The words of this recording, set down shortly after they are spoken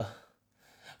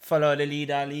Follow the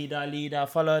leader, leader, leader.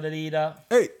 Follow the leader.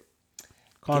 Hey,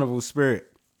 carnival spirit.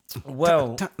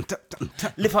 Well,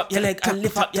 lift up your leg and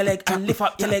lift up your leg and lift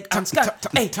up your leg and scat.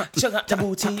 Hey, check out your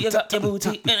booty, you got your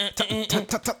booty.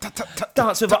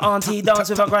 Dance with her auntie, dance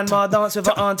with her grandma, dance with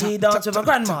her auntie, dance with her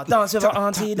grandma, dance with her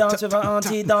auntie, dance with her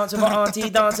auntie, dance with her auntie,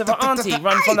 dance with her auntie.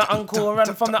 Run from the uncle,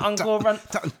 run from the uncle, run.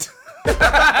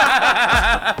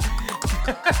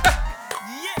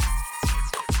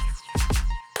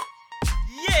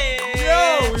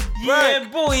 Yeah,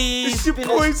 boys. It's your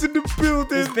boys in the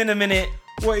building. It's been a minute.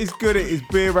 What is good? It is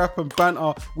beer, rap, and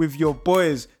banter with your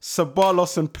boys,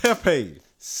 Sabalos and Pepe.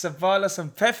 Savalas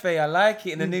and Pepe, I like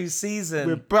it in the new season.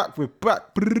 We're back.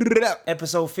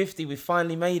 Episode 50, we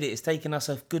finally made it. It's taken us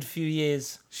a good few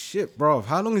years. Shit, bro.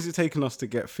 How long has it taken us to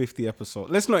get 50 episodes?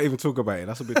 Let's not even talk about it.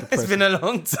 That's a bit depressing. It's been a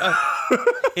long time.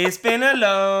 It's been a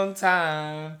long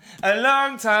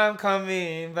time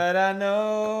coming, but I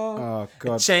know Oh,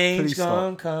 God. change Please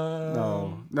gon' stop.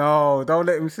 come. No, don't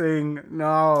let him sing.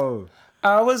 No.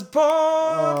 I was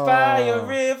born by a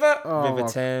river. River my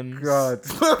Thames. God.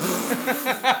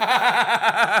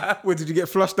 What, did you get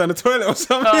flushed down the toilet or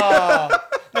something?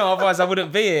 No, otherwise I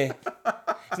wouldn't be here.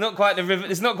 It's not quite the river.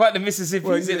 It's not quite the Mississippi.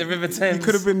 Is it the River Thames? You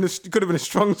could have been a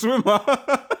strong swimmer.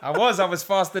 I was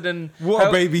faster than Water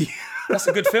Baby. That's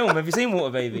a good film. Have you seen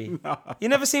Water Baby? Nah. You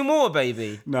never seen Water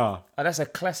Baby? No. Oh, that's a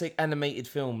classic animated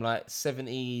film, like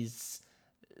 70s,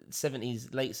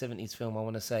 late 70s film, I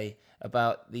want to say,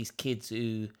 about these kids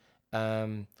who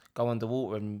go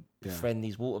underwater and befriend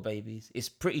these water babies. It's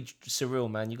pretty surreal,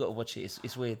 man. You got to watch it.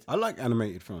 It's weird. I like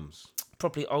animated films.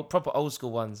 Proper old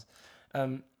school ones.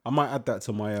 I might add that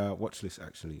to my watch list,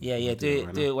 actually. Yeah, do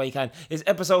it where you can. It's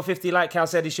episode 50, like Cal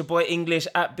said. It's your boy English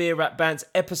at Beer Rap Bants.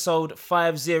 Episode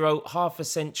 50, half a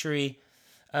century.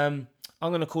 I'm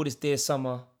going to call this Dear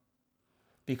Summer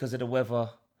because of the weather.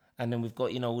 And then we've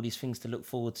got, all these things to look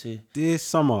forward to. Dear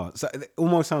Summer. So it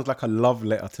almost sounds like a love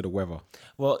letter to the weather.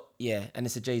 Well, yeah, and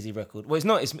it's a Jay-Z record. Well, it's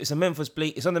not. It's a Memphis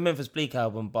Bleak. It's on the Memphis Bleak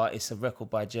album, but it's a record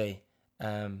by Jay.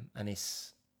 And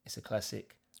it's a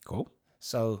classic. Cool.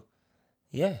 So,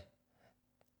 yeah.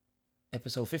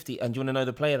 Episode 50. And do you want to know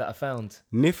the player that I found?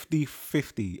 Nifty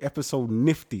 50. Episode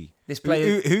Nifty. This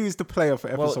player... Who is the player for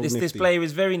episode Nifty? This player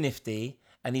is very nifty,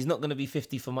 and he's not going to be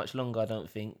 50 for much longer, I don't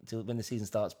think, till when the season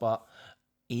starts. But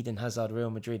Eden Hazard, Real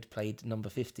Madrid, played number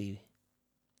 50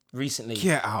 recently.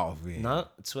 Get out of here. No, I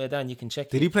swear down, you can check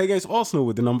it. Did he play against Arsenal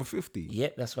with the number 50?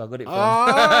 Yep, that's where I got it from. Oh,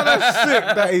 that's sick.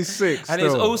 That is sick. And still.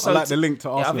 it's also I like the link to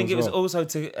Arsenal. I think it was well. also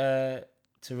to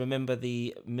remember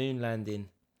the moon landing.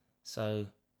 So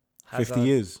Hazard, 50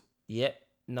 years. Yep,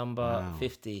 number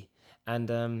 50.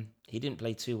 And he didn't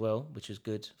play too well, which was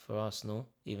good for Arsenal,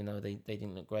 even though they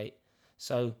didn't look great.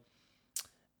 So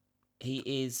he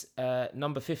is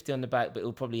number 50 on the back, but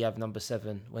he'll probably have number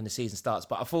 7 when the season starts.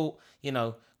 But I thought,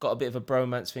 got a bit of a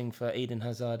bromance thing for Eden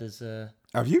Hazard as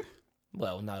Have you?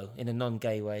 well, no, in a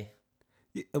non-gay way.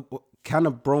 Can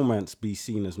a bromance be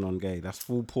seen as non-gay? That's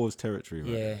full pause territory,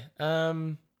 right? Yeah.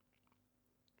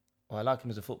 Well, I like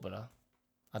him as a footballer.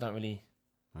 I don't really...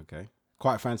 Okay.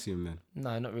 Quite fancy him then.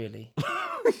 No, not really.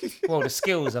 Well, the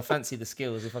skills. I fancy the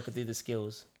skills, if I could do the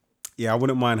skills. Yeah, I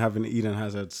wouldn't mind having Eden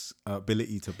Hazard's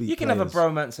ability to beat You can players. have a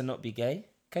bromance and not be gay,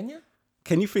 can you?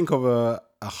 Can you think of a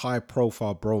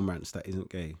high-profile bromance that isn't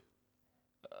gay?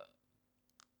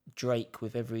 Drake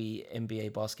with every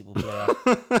NBA basketball player.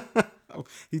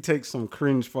 He takes some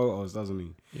cringe photos, doesn't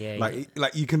he? Yeah.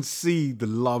 Like you can see the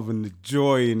love and the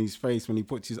joy in his face when he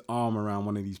puts his arm around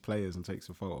one of these players and takes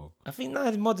a photo. I think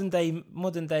modern day.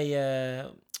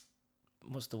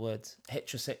 What's the word?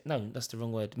 No, that's the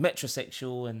wrong word.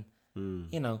 Metrosexual, and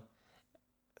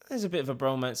there's a bit of a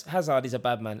bromance. Hazard is a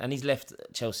bad man, and he's left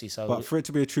Chelsea. So, But for it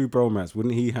to be a true bromance,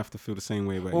 wouldn't he have to feel the same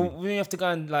way about well, you? we have to go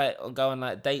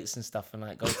on dates and stuff,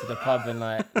 and go to the pub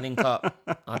and link up.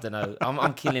 I don't know.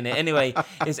 I'm killing it. Anyway,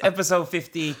 it's episode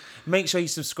 50. Make sure you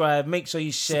subscribe. Make sure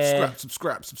you share.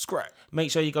 Subscribe.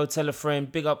 Make sure you go tell a friend.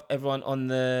 Big up everyone on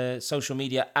the social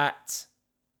media at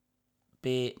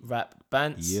Beer Rap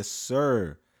Bants. Yes,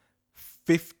 sir.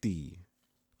 50.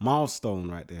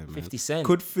 Milestone right there, man. 50 Cent.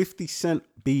 Could 50 Cent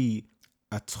be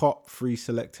a top 3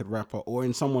 selected rapper or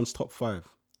in someone's top 5?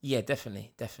 Yeah,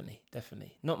 definitely.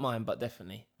 Not mine, but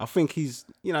definitely. I think he's,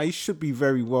 he should be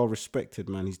very well respected,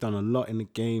 man. He's done a lot in the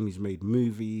game. He's made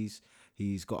movies.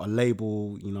 He's got a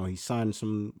label. He's signed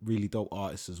some really dope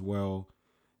artists as well.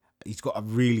 He's got a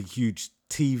really huge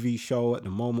TV show at the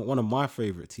moment. One of my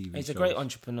favorite TV shows. He's a great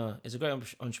entrepreneur. He's a great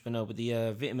entrepreneur with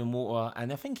the vitamin water.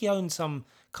 And I think he owned some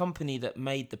company that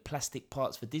made the plastic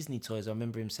parts for Disney toys. I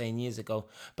remember him saying years ago.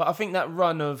 But I think that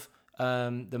run of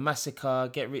The Massacre,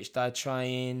 Get Rich Die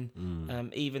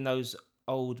Trying, even those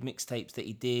old mixtapes that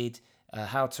he did,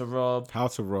 How to Rob. How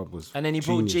to Rob was And then he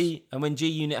brought genius. and when G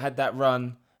Unit had that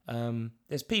run,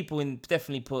 there's people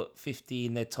definitely put 50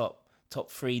 in their top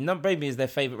 3. Maybe is their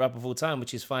favorite rapper of all time,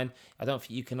 which is fine. I don't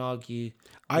think you can argue.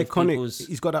 Iconic.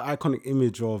 He's got that iconic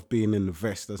image of being in the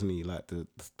vest, doesn't he? Like the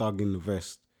thug in the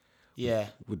vest. Yeah.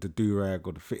 With the do-rag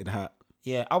or the fitted hat.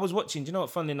 Yeah, I was watching. Do you know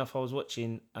what? Funnily enough, I was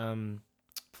watching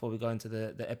before we go into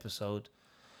the episode.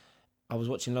 I was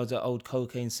watching loads of old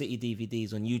Cocaine City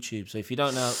DVDs on YouTube. So if you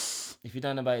don't know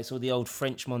about it, it's all the old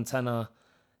French Montana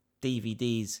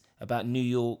DVDs about New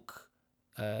York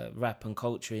rap and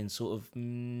culture in sort of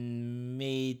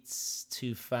mid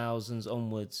 2000s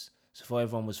onwards. So before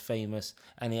everyone was famous,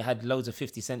 and it had loads of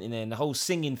 50 Cent in there, and the whole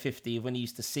singing 50 when he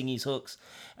used to sing his hooks,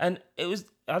 and it was,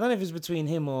 I don't know if it was between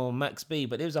him or Max B,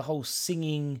 but there was a whole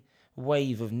singing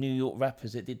wave of New York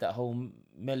rappers that did that whole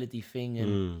melody thing,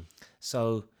 and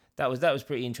so that was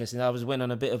pretty interesting. I went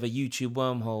on a bit of a YouTube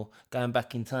wormhole going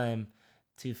back in time,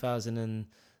 2000 and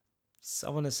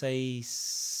I want to say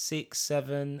 6,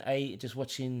 7, 8, just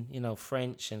watching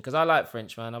French, and because I like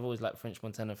French, man, I've always liked French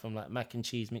Montana from like Mac and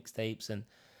Cheese mixtapes and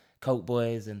Coke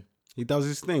Boys, and he does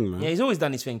his thing, man. Yeah, he's always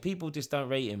done his thing. People just don't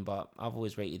rate him, but I've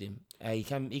always rated him. He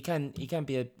can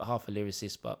be a half a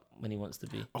lyricist, but when he wants to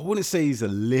be, I wouldn't say he's a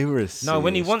lyricist. No,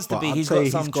 when he wants to be, he's got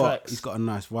some tracks. He's got a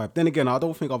nice vibe. Then again, I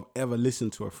don't think I've ever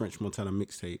listened to a French Montana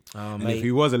mixtape. Oh, and mate. if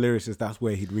he was a lyricist, that's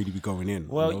where he'd really be going in.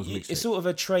 Well, it's sort of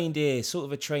a trained ear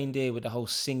with the whole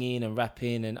singing and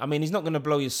rapping, and I mean, he's not going to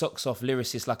blow your socks off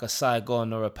lyricists like a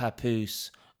Saigon or a Papoose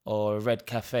or a Red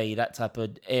Cafe, that type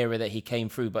of era that he came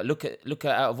through. But look at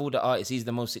out of all the artists, he's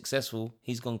the most successful.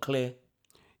 He's gone clear.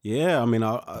 Yeah, I mean,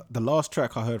 the last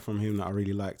track I heard from him that I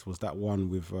really liked was that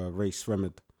one with Ray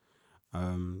Sremmurd,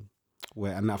 and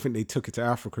I think they took it to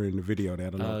Africa in the video. They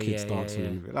had a lot of kids dancing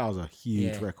in the video. That was a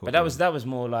huge record. But that was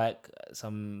more like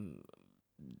some,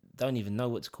 don't even know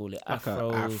what to call it, like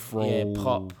Afro,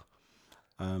 pop.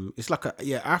 It's like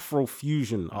Afro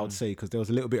fusion, I would say, because there was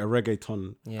a little bit of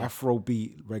reggaeton, Afro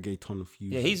beat reggaeton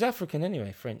fusion. Yeah, he's African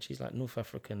anyway, French. He's like North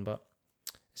African, but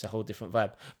it's a whole different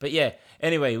vibe. But yeah,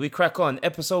 anyway, we crack on.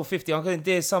 Episode 50. I'm going to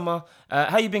Dear Summer.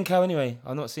 How you been, Cal, anyway?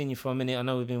 I've not seen you for a minute. I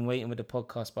know we've been waiting with the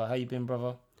podcast, but how you been,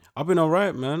 brother? I've been all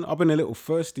right, man. I've been a little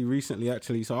thirsty recently,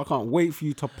 actually, so I can't wait for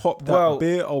you to pop that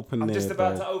beer open. I'm just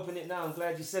about to open it now. I'm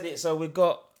glad you said it. So we've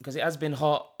got, because it has been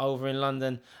hot over in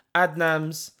London,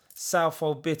 Adnams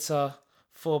Southall Bitter,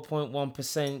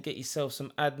 4.1%. Get yourself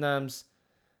some Adnams.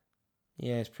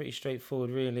 Yeah, it's pretty straightforward,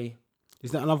 really.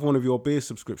 Is that another one of your beer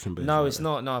subscription beers? No, it's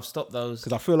not. No, I've stopped those.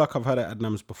 Because I feel like I've had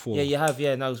Adnams before. Yeah, you have.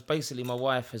 Yeah, no, basically my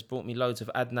wife has brought me loads of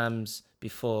Adnams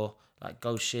before, like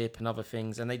Ghost Ship and other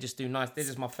things, and they just do nice. This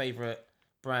is my favourite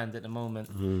brand at the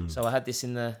moment. So I had this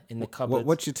in the cupboard.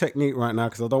 What's your technique right now?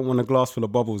 Because I don't want a glass full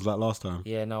of bubbles like last time.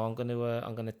 Yeah, no, I'm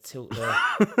gonna tilt the.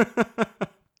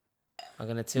 I'm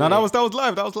gonna tilt. No, that was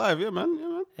live. That was live. Yeah,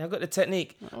 man. Yeah, I got the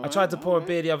technique. I tried to pour a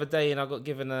beer the other day, and I got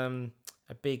given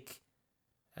a big,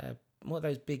 what are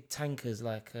those big tankers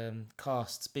like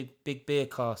casts, big beer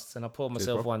casts, and I poured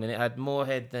myself one, and it had more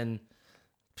head than.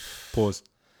 Pause.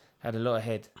 Had a lot of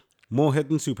head. More head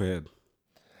than Superhead.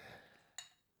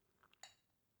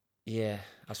 Yeah,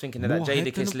 I was thinking of that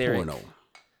Jadakiss lyric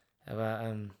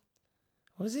about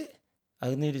what was it?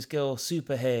 I knew this girl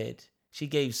Superhead. She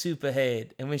gave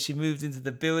Superhead, and when she moved into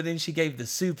the building, she gave the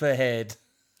Superhead.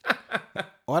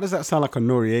 Why does that sound like a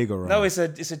Noriega, right? No, it's a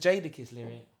Jadakiss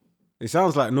lyric. It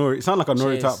sounds like Nori. It sounds like a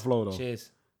Nori type flow, though.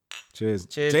 Cheers.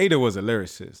 Jada was a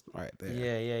lyricist, right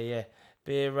there. Yeah.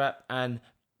 Beer rap and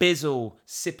Bizzle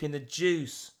sipping the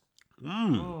juice.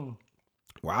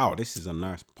 Wow, this is a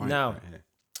nice pint now, right here.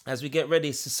 As we get ready,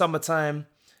 it's the summertime.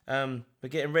 We're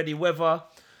getting ready. Weather.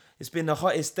 It's been the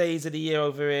hottest days of the year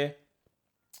over here.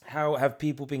 How have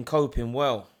people been coping?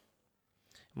 Well,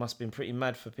 it must have been pretty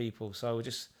mad for people. So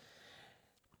just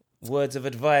words of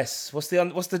advice. What's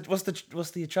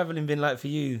the traveling been like for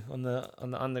you on the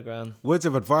underground? Words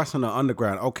of advice on the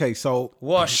underground. Okay, so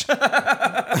wash.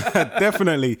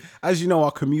 Definitely. As you know,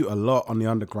 I commute a lot on the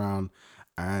underground.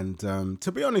 And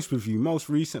to be honest with you, most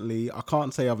recently, I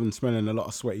can't say I've been smelling a lot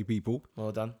of sweaty people.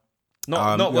 Well done.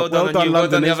 Not well done on you, well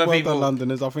done the other people. Well done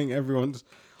Londoners. I think everyone's...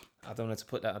 I don't know how to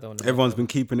put that. Everyone's been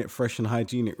keeping it fresh and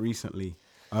hygienic recently.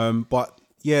 But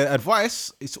yeah,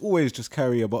 advice, it's always just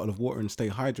carry a bottle of water and stay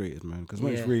hydrated, man. Because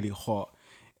when it's really hot,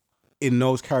 in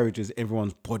those carriages,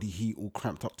 everyone's body heat all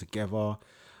cramped up together.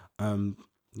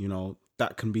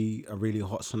 That can be a really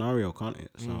hot scenario, can't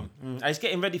it? So It's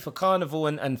getting ready for carnival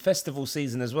and festival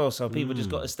season as well. So people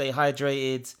just got to stay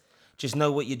hydrated. Just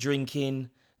know what you're drinking,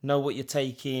 know what you're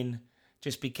taking.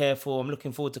 just be careful. I'm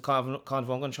looking forward to Carnival. I'm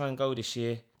going to try and go this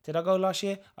year. Did I go last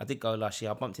year? I did go last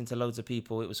year. I bumped into loads of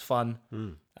people. It was fun.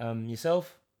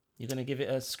 Yourself? You're going to give it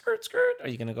a skirt? Or are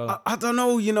you going to go? I don't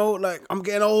know, like I'm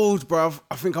getting old, bruv.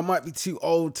 I think I might be too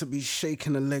old to be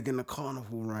shaking a leg in the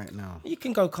carnival right now. You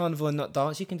can go carnival and not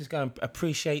dance. You can just go and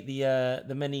appreciate the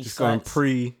many Just sights.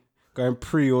 going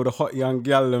pre all the hot young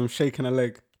gal shaking a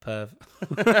leg. Perv.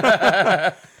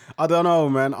 I don't know,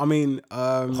 man. I mean,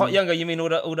 Hot younger, you mean all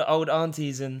the old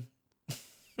aunties and...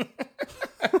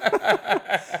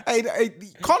 hey,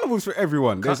 carnival's for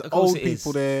everyone. There's old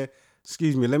people is. there.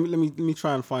 Excuse me. Let me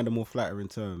try and find a more flattering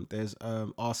term. There's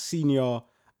our senior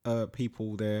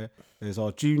people there. There's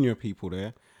our junior people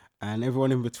there, and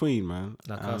everyone in between, man.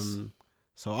 Like us.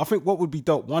 So I think what would be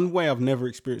dope. One way I've never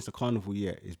experienced a carnival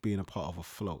yet is being a part of a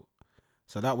float.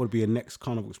 So that would be a next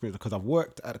carnival experience because I've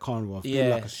worked at a carnival. I've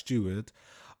been like a steward.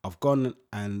 I've gone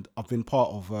and I've been part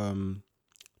of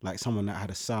like someone that had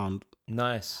a sound.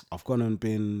 Nice. I've gone and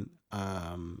been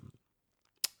I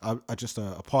just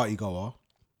a party goer.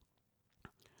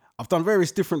 I've done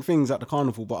various different things at the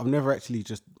carnival, but I've never actually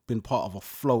just been part of a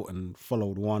float and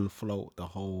followed one float the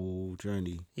whole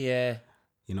journey. Yeah.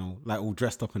 Like all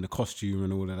dressed up in the costume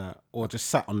and all of that, or just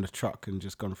sat on the truck and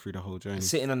just gone through the whole journey.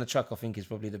 Sitting on the truck, I think, is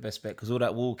probably the best bet because all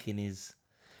that walking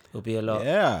will be a lot.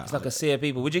 Yeah. It's like a sea of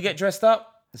people. Would you get dressed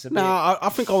up? I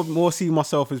think I would more see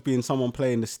myself as being someone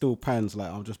playing the steel pans.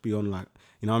 Like I'll just be on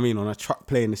on a truck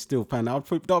playing the steel pan. That'd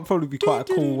probably be quite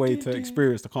a cool way to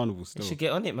experience the carnival still. We should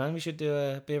get on it, man. We should do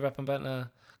a beer rap about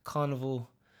a carnival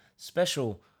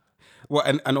special. Well,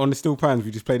 and on the steel pans, we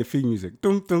just play the theme music.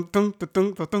 Dun, dun, dun, dun,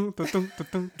 dun, dun, dun, dun,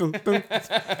 dun, dun, dun.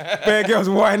 Bare girls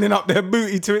winding up their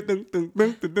booty to it. Dun, dun,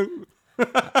 dun, dun, dun.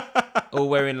 All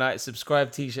wearing like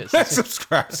subscribe t-shirts.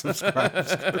 subscribe.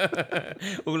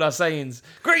 All our sayings.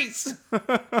 Grease!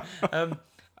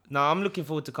 No, I'm looking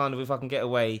forward to carnival if I can get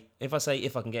away. If I say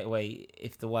if I can get away,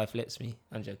 if the wife lets me.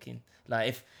 I'm joking. Like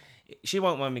if she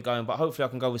won't mind me going, but hopefully I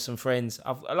can go with some friends.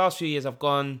 The last few years I've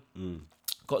gone,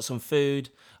 got some food.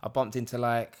 I bumped into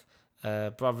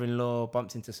brother-in-law,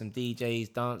 bumped into some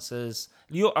DJs, dancers.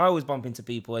 I always bump into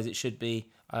people as it should be.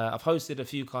 I've hosted a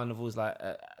few carnivals, like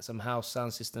some house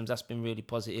sound systems. That's been really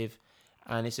positive.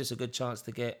 And it's just a good chance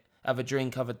to have a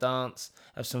drink, have a dance,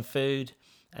 have some food,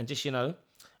 and just,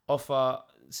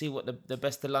 see what the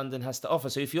best of London has to offer.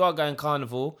 So if you are going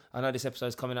carnival, I know this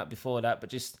episode's coming up before that,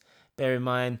 but just bear in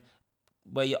mind,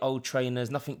 wear your old trainers,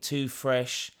 nothing too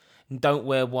fresh, and don't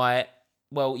wear white.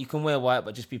 Well, you can wear white,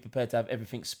 but just be prepared to have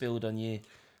everything spilled on you.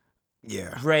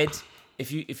 Yeah. Red.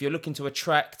 If you're looking to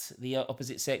attract the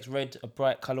opposite sex, red, a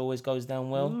bright colour always goes down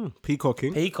well.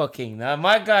 Peacocking. Now,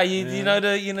 my guy, you know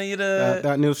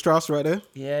that Neil Strauss right there.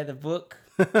 Yeah, the book,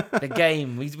 the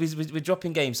game. We're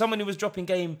dropping game. Someone who was dropping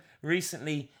game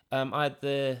recently. I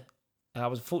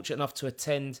was fortunate enough to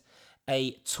attend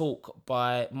a talk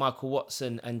by Michael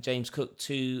Watson and James Cook,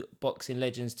 two boxing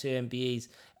legends, two MBEs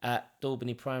at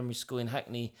Dalbany Primary School in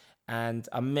Hackney, and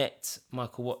I met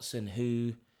Michael Watson,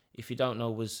 who, if you don't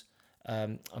know, was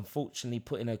unfortunately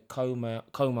put in a coma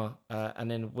and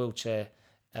then a wheelchair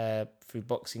through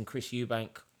boxing, Chris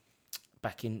Eubank,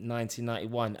 back in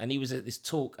 1991. And he was at this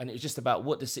talk, and it was just about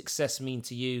what does success mean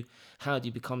to you, how do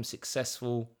you become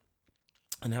successful,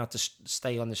 and how to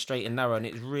stay on the straight and narrow. And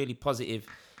it was really positive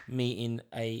meeting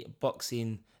a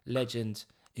boxing legend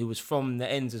who was from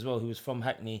the ends as well, who was from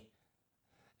Hackney,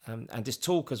 and just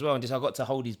talk as well. And I got to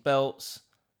hold his belts,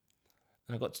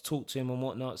 and I got to talk to him and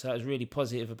whatnot. So that was really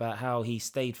positive about how he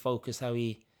stayed focused, how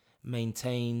he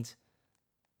maintained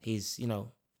his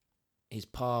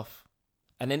path.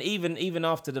 And then even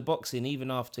after the boxing,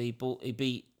 even after he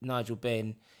beat Nigel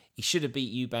Benn, he should have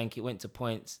beat Eubank. It went to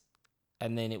points,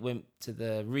 and then it went to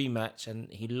the rematch,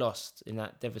 and he lost in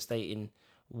that devastating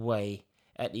way.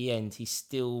 At the end, he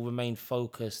still remained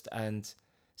focused and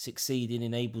succeeded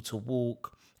in able to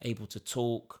walk, able to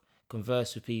talk,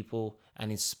 converse with people,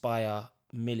 and inspire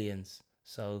millions.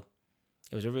 So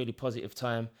it was a really positive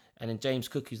time. And then James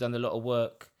Cook, who's done a lot of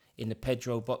work in the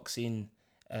Pedro Boxing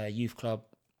Youth Club,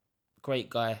 great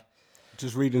guy.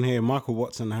 Just reading here, Michael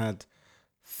Watson had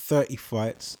 30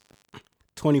 fights,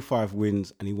 25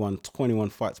 wins, and he won 21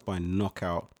 fights by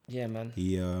knockout. Yeah, man.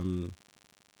 He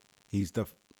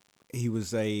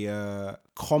was a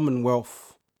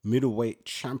Commonwealth middleweight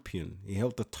champion. He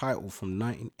held the title from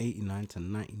 1989 to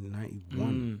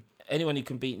 1991. Anyone who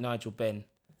can beat Nigel Benn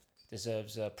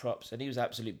deserves props, and he was an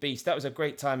absolute beast. That was a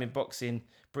great time in boxing,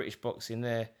 British boxing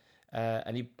there,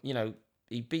 and he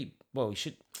beat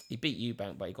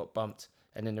Eubank, but he got bumped,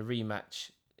 and then the rematch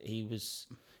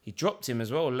he dropped him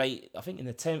as well late, I think in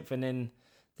the 10th, and then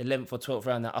the 11th or 12th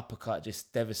round, that uppercut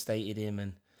just devastated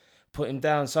him. put him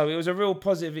down. So it was a real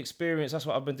positive experience. That's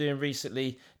what I've been doing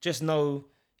recently. Just know,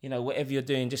 whatever you're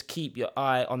doing, just keep your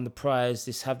eye on the prize.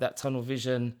 Just have that tunnel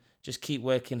vision. Just keep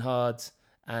working hard.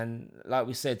 And like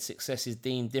we said, success is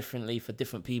deemed differently for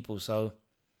different people. So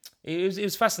it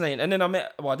was fascinating. And then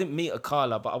I didn't meet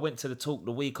Akala, but I went to the talk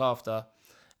the week after.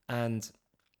 And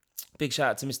big shout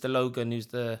out to Mr. Logan, who's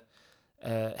the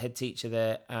head teacher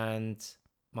there, and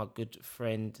my good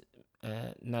friend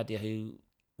Nadia, who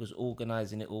was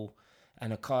organising it all.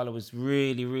 And Akala was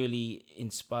really, really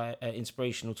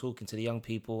inspirational, talking to the young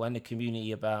people and the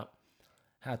community about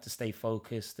how to stay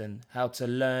focused and how to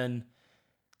learn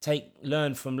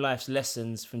from life's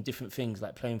lessons from different things,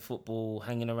 like playing football,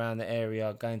 hanging around the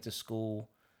area, going to school,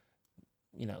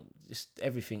 just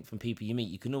everything from people you meet.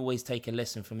 You can always take a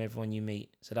lesson from everyone you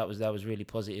meet. So that was really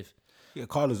positive. Yeah,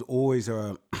 Carla's always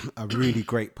a really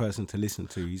great person to listen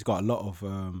to. He's got a lot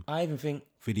of I even think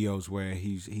videos where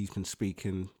he's been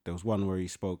speaking. There was one where he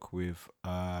spoke with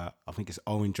I think it's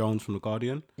Owen Jones from The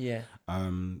Guardian. Yeah.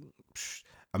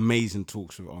 Amazing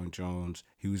talks with Owen Jones.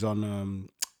 He was on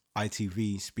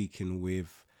ITV speaking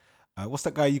with what's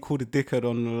that guy you called a dickhead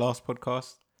on the last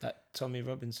podcast? That Tommy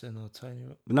Robinson or Tony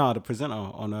No, the presenter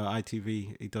on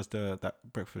ITV. He does that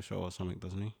breakfast show or something,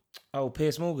 doesn't he? Oh,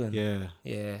 Piers Morgan.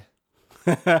 Yeah.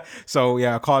 So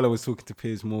yeah, Carla was talking to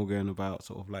Piers Morgan about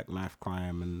sort of like knife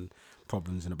crime and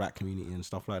problems in the black community and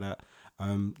stuff like that.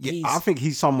 I think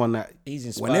he's someone that he's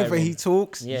inspiring. Whenever he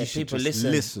talks, you should people just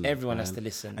listen. Everyone man. has to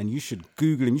listen. And you should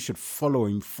Google him. You should follow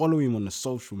him on the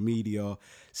social media.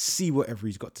 See whatever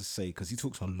he's got to say, because he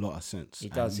talks a lot of sense. He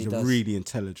does. He's a really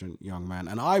intelligent young man.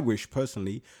 And I wish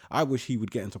he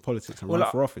would get into politics and run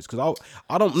for office, because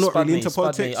I'm not really into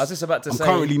politics. I was just about to say, I'm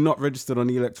currently not registered on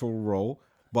the electoral roll.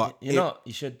 But you're not.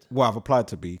 You should. Well, I've applied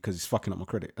to be, because it's fucking up my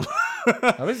credit.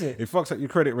 How is it? It fucks up your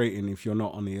credit rating if you're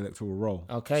not on the electoral roll.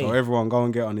 Okay. So everyone go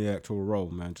and get on the electoral roll,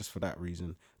 man, just for that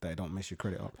reason, that it don't mess your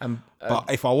credit up. But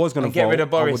if I was going to vote, get rid of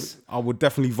Boris. I would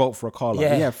definitely vote for a Carla.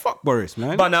 Yeah, fuck Boris,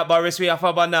 man. Bun out Boris, we have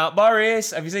to bun out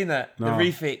Boris. Have you seen that? No. The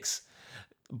refix.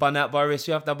 Bun out Boris,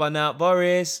 we have to bun out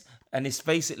Boris. And it's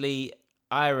basically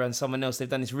Ira and someone else. They've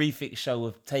done this refix show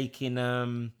of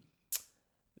taking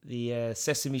the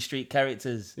Sesame Street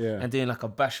characters and doing like a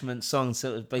bashment song,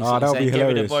 sort of basically saying get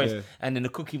rid of Boris. Yeah. And then the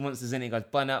Cookie Monster's in it, goes,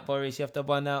 bun out Boris, you have to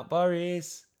bun out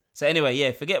Boris. So anyway,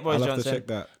 yeah, forget Boris Johnson. I'll have to check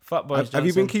that. Fuck Boris Johnson. Have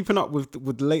you been keeping up with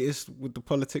the latest, with the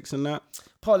politics and that?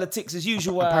 Politics as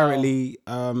usual. Apparently,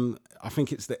 I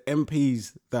think it's the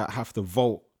MPs that have to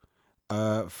vote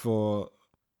for,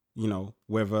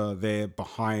 whether they're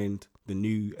behind the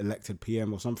new elected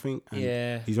PM or something.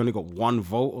 And he's only got one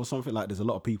vote or something. Like, there's a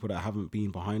lot of people that haven't been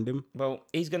behind him. Well,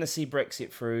 he's going to see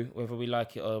Brexit through, whether we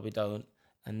like it or we don't.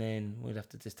 And then we'll have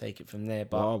to just take it from there.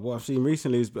 But what I've seen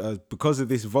recently is because of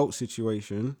this vote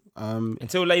situation,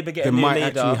 until Labour get a new leader, there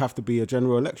might actually have to be a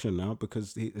general election now,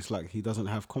 because it's like he doesn't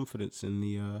have confidence in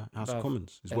the House of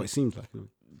Commons. Is what it seems like.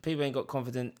 People ain't got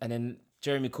confidence, and then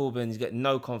Jeremy Corbyn's got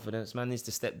no confidence. Man needs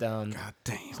to step down. God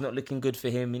damn, it's not looking good for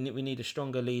him. We need a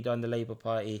stronger leader in the Labour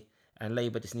Party, and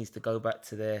Labour just needs to go back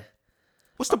to their.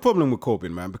 What's the problem with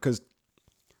Corbyn, man? Because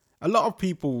a lot of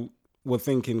people were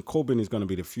thinking Corbyn is going to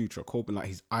be the future. Corbyn, like,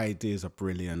 his ideas are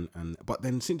brilliant, but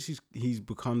then since he's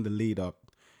become the leader,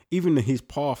 even his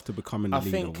path to becoming the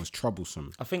leader was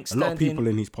troublesome. I think a lot of people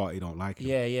in his party don't like him.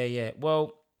 Yeah.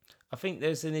 Well, I think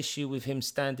there's an issue with him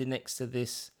standing next to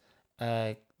this.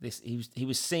 He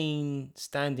was seen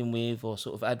standing with or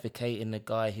sort of advocating a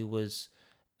guy who was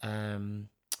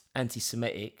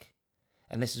anti-Semitic,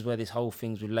 and this is where this whole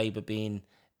things with Labour being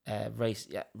race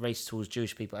towards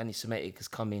Jewish people, anti-Semitic, has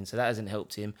come in, so that hasn't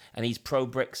helped him. And he's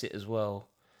pro-Brexit as well,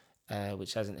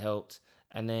 which hasn't helped.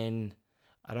 And then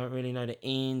I don't really know the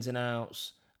ins and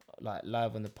outs, like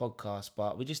live on the podcast,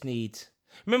 but we just need.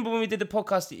 Remember when we did the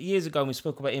podcast years ago and we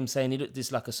spoke about him saying he looked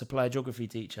just like a supply geography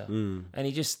teacher, and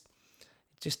he just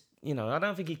I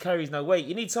don't think he carries no weight.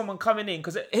 You need someone coming in,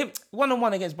 because him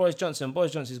one-on-one against Boris Johnson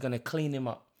is going to clean him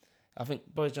up. I think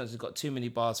Boris Johnson's got too many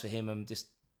bars for him and just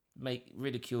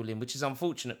ridicule him, which is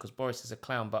unfortunate because Boris is a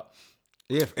clown. But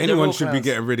yeah, if anyone should be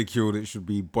getting ridiculed, it should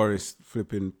be Boris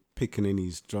flipping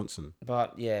Pickaninny's Johnson.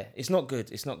 But yeah, it's not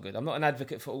good. I'm not an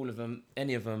advocate for all of them,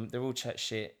 any of them. They're all chat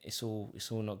shit. It's all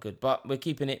not good. But we're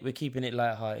keeping it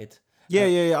lighthearted.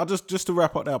 Yeah. I just to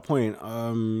wrap up that point.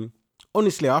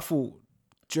 Honestly, I thought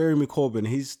Jeremy Corbyn,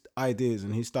 his ideas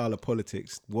and his style of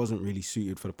politics wasn't really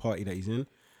suited for the party that he's in.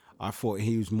 I thought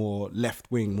he was more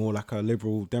left wing, more like a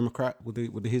liberal Democrat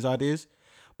with his ideas.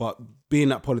 But being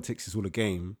that politics is all a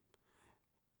game,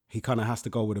 he kind of has to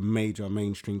go with a major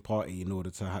mainstream party in order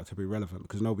to have to be relevant,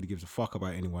 because nobody gives a fuck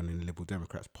about anyone in the Liberal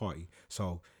Democrats party.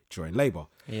 So join Labour.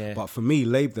 Yeah. But for me,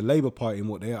 the Labour Party and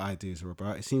what their ideas are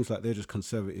about, it seems like they're just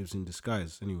conservatives in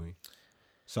disguise anyway.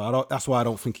 So that's why I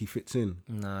don't think he fits in.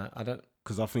 No, I don't.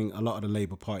 Because I think a lot of the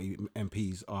Labour Party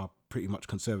MPs are pretty much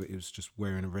conservatives just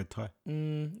wearing a red tie.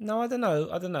 No, I don't know.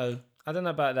 I don't know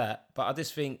about that. But I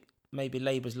just think maybe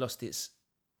Labour's lost its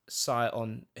sight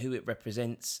on who it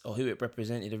represents or who it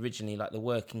represented originally, like the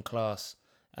working class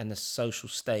and the social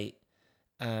state.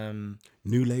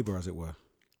 New Labour, as it were.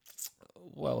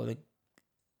 Well,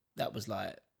 that was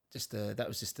just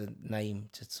a name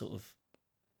to sort of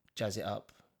jazz it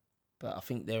up. But I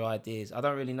think their ideas, I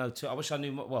don't really know too. I wish I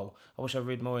knew more. Well, I wish I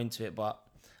read more into it, but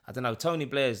I don't know. Tony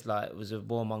Blair's was a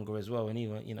warmonger as well,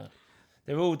 and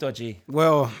they're all dodgy.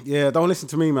 Well, yeah, don't listen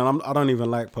to me, man. I don't even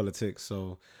like politics,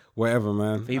 so whatever,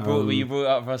 man. You brought it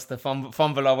up for us to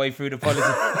fumble our way through the politics.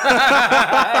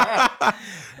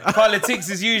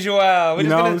 Politics as usual. We're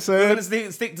gonna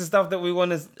stick to stuff that we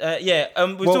want to. We're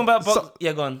talking about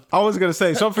go on. I was gonna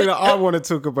say something that I want to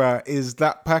talk about is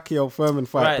that Pacquiao Thurman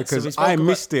fight, right, because I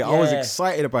missed it. Yeah. I was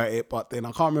excited about it, but then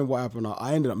I can't remember what happened.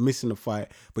 I ended up missing the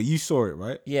fight, but you saw it,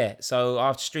 right? Yeah. So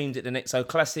I streamed it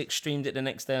Classic streamed it the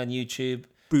next day on YouTube.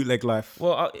 Bootleg life.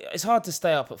 Well, it's hard to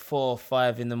stay up at 4 or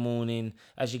 5 in the morning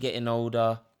as you're getting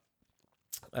older.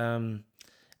 And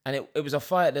it was a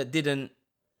fight that didn't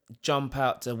jump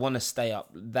out to want to stay up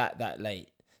that late.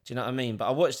 Do you know what I mean? But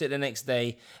I watched it the next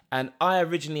day, and I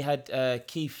originally had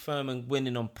Keith Thurman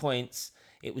winning on points.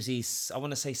 It was his, I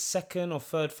want to say, second or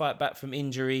third fight back from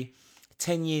injury.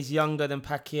 10 years younger than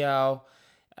Pacquiao.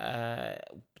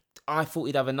 I thought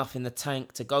he'd have enough in the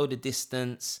tank to go the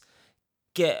distance,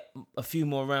 get a few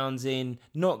more rounds in,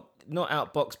 not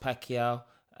outbox Pacquiao,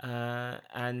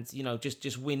 and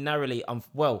just win narrowly.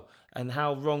 And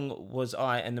how wrong was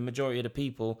I and the majority of the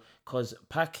people? Because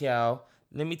Pacquiao,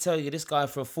 let me tell you, this guy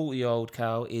for a 40-year-old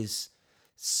Cal is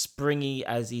springy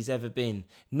as he's ever been.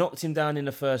 Knocked him down in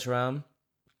the first round,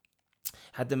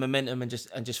 had the momentum and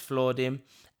just floored him,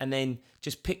 and then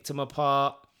just picked him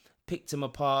apart.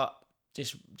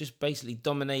 Just basically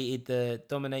dominated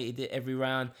it every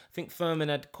round. I think Thurman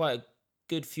had quite a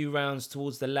good few rounds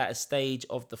towards the latter stage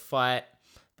of the fight,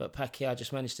 but Pacquiao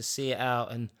just managed to see it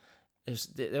out, and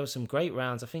there were some great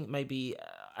rounds. I think maybe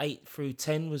 8 through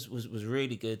 10 was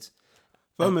really good.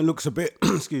 Thurman looks a bit,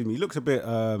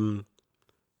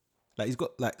 like he's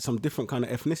got like some different kind of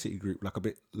ethnicity group, like a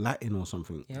bit Latin or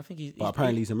something. Yeah, I think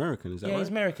apparently he's American, is that right? Yeah, he's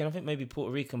American. I think maybe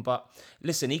Puerto Rican. But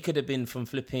listen, he could have been from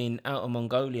flipping out of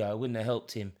Mongolia. It wouldn't have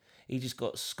helped him. He just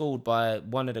got schooled by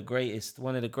one of the greatest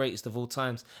of all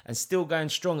times, and still going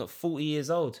strong at 40 years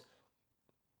old.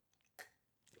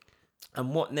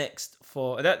 And what next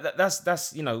for that? That's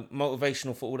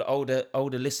motivational for all the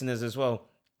older listeners as well.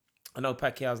 I know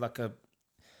Pacquiao's like an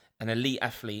elite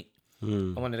athlete.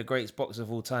 And one of the greatest boxers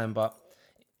of all time, but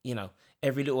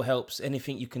every little helps.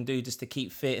 Anything you can do just to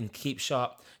keep fit and keep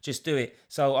sharp, just do it.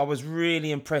 So I was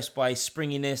really impressed by his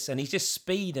springiness, and he's just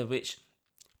speed, of which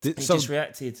he just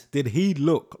reacted. Did he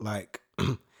look like?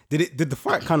 Did the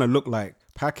fight kind of look like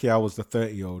Pacquiao was the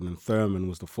 30-year-old and Thurman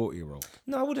was the 40-year-old?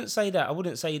 No, I wouldn't say that. I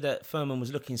wouldn't say that Thurman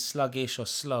was looking sluggish or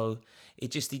slow. He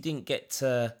didn't get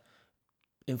to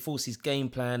enforce his game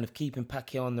plan of keeping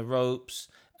Pacquiao on the ropes.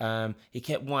 He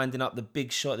kept winding up the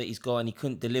big shot that he's got, and he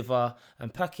couldn't deliver.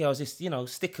 And Pacquiao's just,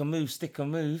 stick and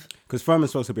move. Because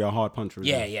Thurman's supposed to be a hard puncher.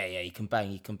 Yeah. He can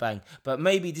bang. But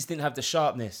maybe he just didn't have the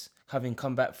sharpness. Having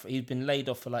come back, he'd been laid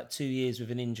off for like 2 years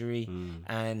with an injury,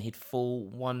 and he'd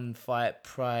fought one fight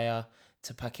prior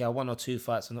to Pacquiao, 1 or 2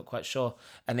 fights, I'm not quite sure.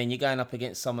 And then you're going up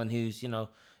against someone who's,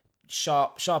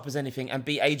 sharp as anything, and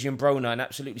beat Adrian Broner and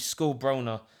absolutely school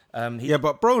Broner.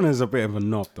 But Broner's a bit of a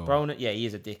knob, though. Broner, yeah, he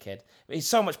is a dickhead. He's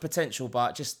so much potential,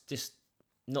 but just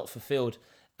not fulfilled.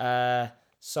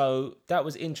 So that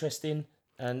was interesting.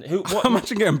 And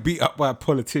imagine getting beat up by a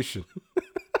politician.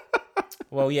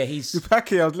 Well, yeah, he's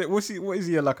Pacquiao. What is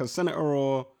he, like a senator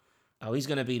or? Oh, he's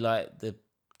gonna be like the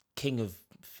king of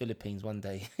Philippines one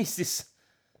day.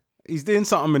 He's doing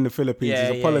something in the Philippines.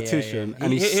 He's a politician,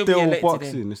 and he's still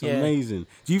boxing. It's amazing.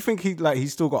 Do you think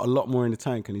he's still got a lot more in the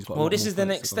tank, and he's got? Well, this is the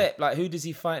next step. Like, who does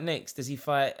he fight next? Does he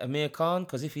fight Amir Khan?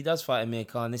 Because if he does fight Amir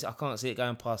Khan, I can't see it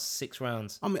going past 6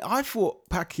 rounds. I mean, I thought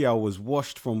Pacquiao was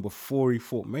washed from before he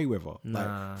fought Mayweather.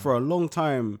 Nah. Like, for a long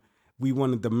time, we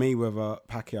wanted the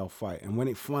Mayweather-Pacquiao fight. And when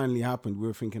it finally happened, we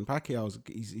were thinking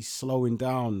he's slowing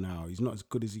down now. He's not as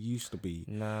good as he used to be.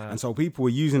 Nah. And so people were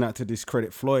using that to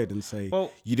discredit Floyd and say,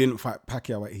 you didn't fight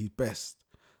Pacquiao at his best.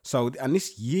 So, and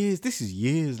this is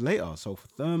years later. So for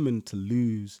Thurman to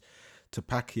lose to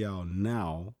Pacquiao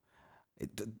now,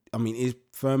 is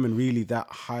Thurman really that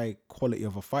high quality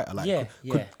of a fighter? Like,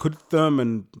 could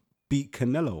Thurman beat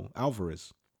Canelo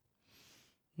Alvarez?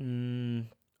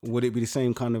 Would it be the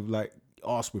same kind of like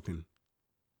arse whipping?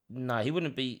 No, he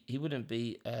wouldn't be. He wouldn't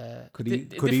be. Could he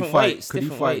different fight? weights, Could he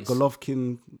different fight weights.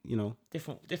 Golovkin? You know,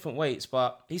 different weights,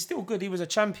 but he's still good. He was a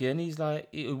champion. He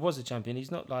was a champion.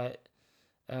 He's not like,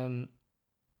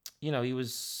 he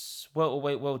was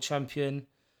welterweight world champion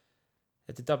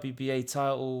at the WBA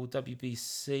title,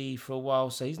 WBC for a while.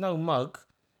 So he's no mug.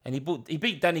 And he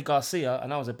beat Danny Garcia,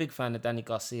 and I was a big fan of Danny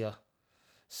Garcia.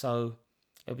 So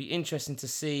it'll be interesting to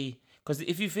see, because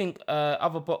if you think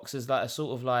other boxers like are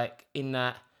sort of like in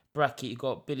that bracket, you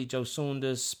got Billy Joe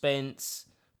Saunders, Spence,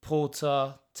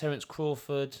 Porter, Terence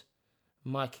Crawford,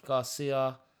 Mikey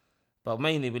Garcia, but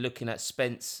mainly we're looking at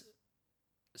Spence,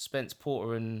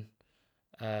 Porter, and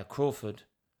Crawford,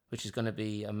 which is going to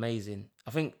be amazing.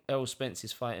 I think Errol Spence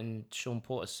is fighting Sean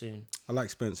Porter soon. I like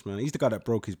Spence, man. He's the guy that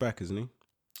broke his back, isn't he?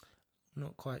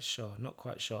 Not quite sure.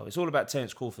 It's all about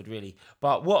Terence Crawford, really.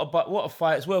 But what a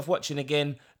fight! It's worth watching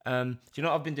again. Do you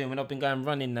know what I've been doing when I've been going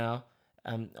running now?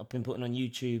 I've been putting on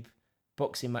YouTube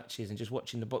boxing matches and just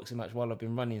watching the boxing match while I've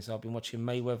been running. So I've been watching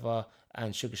Mayweather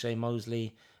and Sugar Shane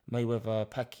Mosley, Mayweather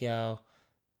Pacquiao.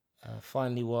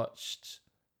 Finally watched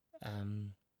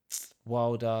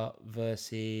Wilder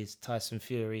versus Tyson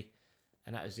Fury,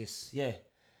 and that was just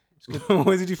it's good.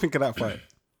 What did you think of that fight?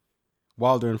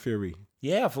 Wilder and Fury.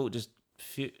 Yeah, I thought just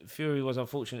Fury was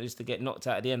unfortunate just to get knocked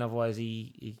out at the end. Otherwise,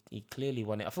 he clearly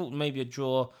won it. I thought maybe a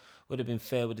draw would have been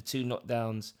fair with the 2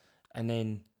 knockdowns, and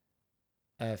then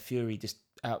Fury just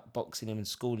outboxing him and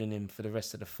schooling him for the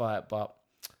rest of the fight. But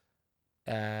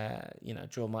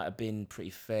draw might have been pretty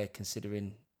fair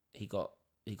considering he got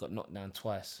knocked down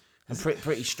twice. And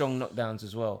pretty strong knockdowns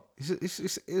as well.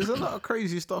 It's a lot of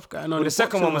crazy stuff going on. Well, the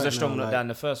second one was a strong now, knockdown.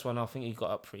 The first one, I think he got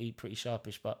up pretty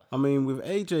sharpish. But I mean, with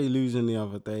AJ losing the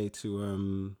other day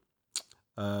to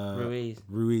Andy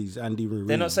Ruiz.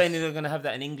 They're not saying they're going to have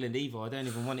that in England either. I don't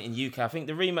even want it in UK. I think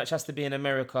the rematch has to be in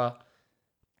America.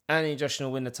 Anthony Joshua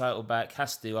will win the title back.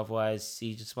 Has to, otherwise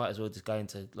he just might as well just go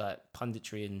into like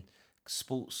punditry and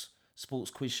sports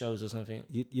quiz shows or something.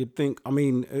 You'd think. I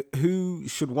mean, who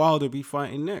should Wilder be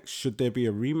fighting next? Should there be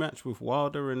a rematch with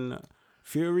Wilder and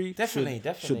Fury? Definitely.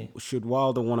 Should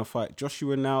Wilder want to fight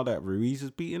Joshua now that Ruiz has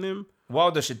beaten him?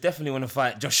 Wilder should definitely want to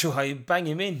fight Joshua. You bang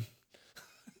him in.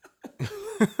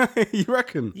 You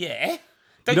reckon? Yeah.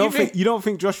 You don't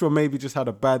think Joshua maybe just had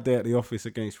a bad day at the office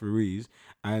against Ruiz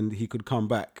and he could come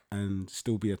back and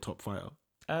still be a top fighter?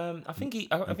 I think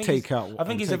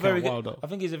he's a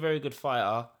very good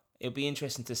fighter. It'll be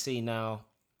interesting to see now.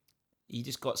 You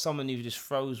just got someone who just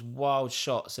throws wild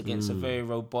shots against a very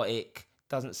robotic,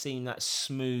 doesn't seem that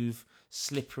smooth,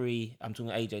 slippery. I'm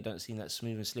talking AJ, don't seem that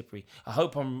smooth and slippery. I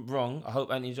hope I'm wrong. I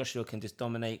hope Anthony Joshua can just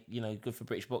dominate, good for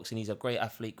British boxing. He's a great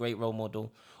athlete, great role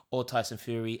model. Or Tyson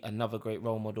Fury, another great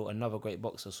role model, another great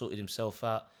boxer, sorted himself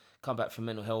out, come back from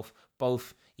mental health.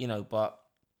 Both, but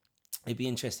it'd be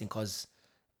interesting because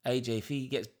AJ, if he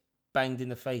gets banged in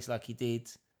the face like he did,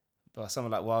 but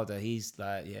someone like Wilder, he's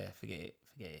like, forget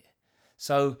it.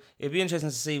 So it'd be interesting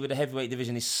to see with the heavyweight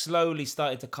division. It's slowly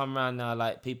started to come around now.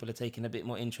 Like people are taking a bit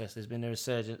more interest. There's been a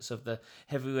resurgence of the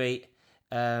heavyweight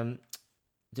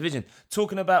division.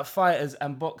 Talking about fighters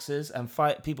and boxers and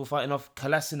people fighting off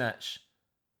Kolasinac.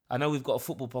 I know we've got a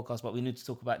football podcast, but we need to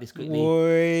talk about this quickly.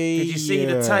 Did you see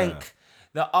the tank?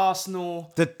 The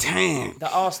Arsenal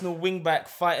wingback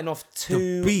fighting off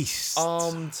 2 beast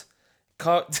armed.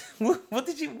 What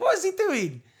is he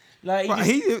doing? Like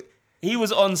he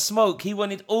was on smoke. He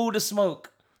wanted all the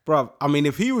smoke. Bruv, I mean,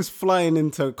 if he was flying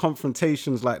into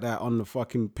confrontations like that on the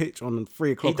fucking pitch on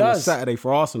 3 o'clock on a Saturday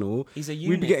for Arsenal,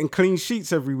 we'd be getting clean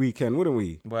sheets every weekend, wouldn't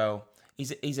we? Well,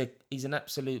 he's an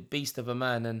absolute beast of a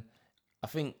man, and I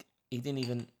think he didn't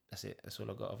even. That's it. That's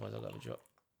all I got. Otherwise, I got to drop.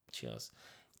 Cheers.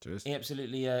 He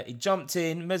absolutely. He jumped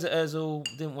in. Mesut Ozil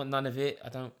didn't want none of it. I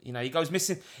don't. He goes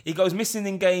missing. He goes missing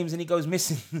in games, and he goes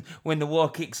missing when the war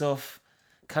kicks off.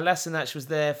 Kolasinac was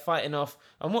there fighting off,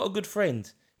 and what a good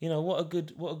friend. What a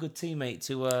good teammate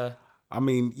to. I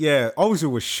mean, yeah,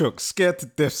 Ozil was shook, scared to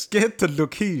death, scared to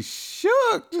look. He's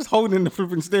shook, just holding the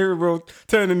flipping steering wheel,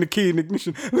 turning the key in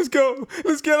ignition. Let's go,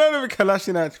 let's get out of it.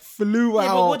 Kolasinac flew out.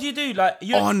 But what do you do?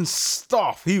 On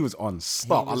stuff. He was on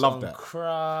stuff. I love that.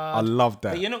 I love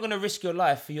that. But you're not going to risk your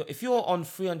life if you're on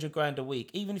 300 grand a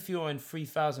week, even if you're on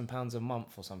 £3,000 a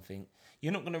month or something.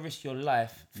 You're not going to risk your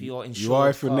life for your insurance. Your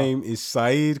rightful name is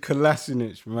Said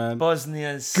Kolasinac, man.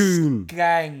 Bosnian goon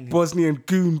gang. Bosnian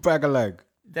goon bagalag.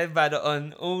 They've had it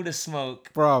on all the smoke.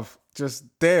 Bruv, just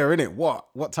there, innit?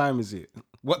 What time is it?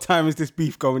 What time is this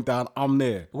beef going down? I'm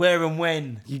there. Where and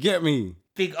when? You get me?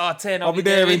 Big R10. I'll be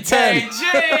there in 10.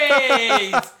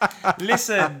 Jeez.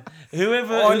 Listen, who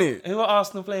are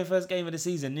Arsenal playing first game of the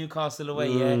season? Newcastle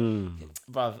away, yeah.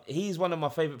 Bruv, he's one of my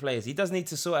favourite players. He does need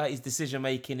to sort out his decision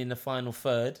making in the final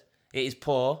third. It is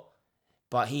poor,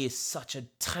 but he is such a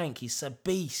tank. He's a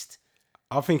beast.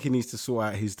 I think he needs to sort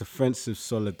out his defensive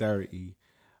solidarity.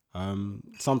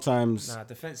 Sometimes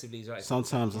defensively he's right.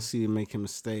 Sometimes I see him making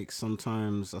mistakes.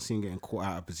 Sometimes I see him getting caught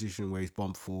out of position where he's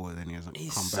bumped forward and he hasn't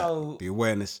come back. The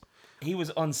awareness. He was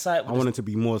on site. I want him to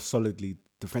be more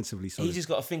defensively solid. He just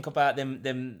got to think about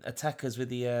them attackers with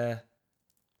the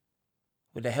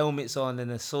helmets on and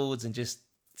the swords and just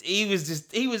he was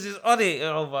just on it.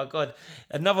 Oh my god!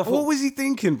 What was he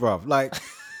thinking, bruv? Like.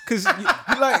 Because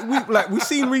we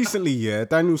seen recently, yeah,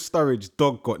 Daniel Sturridge's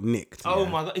dog got nicked. Oh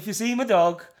my god! If you see my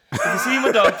dog,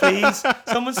 please,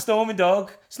 someone stole my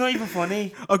dog. It's not even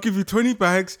funny. I'll give you 20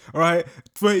 bags, all right,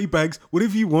 30 bags,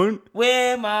 whatever you want.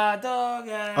 Where my dog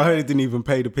at? I heard he didn't even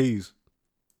pay the peas.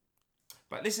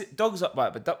 But listen, dogs up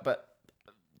right, but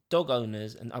dog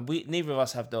owners and neither of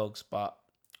us have dogs, but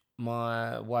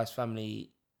my wife's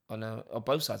family on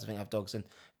both sides I think have dogs, and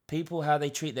people, how they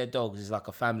treat their dogs is like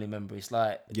a family member. It's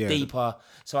like deeper.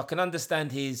 So I can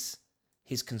understand his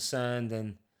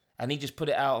concern and he just put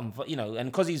it out on, and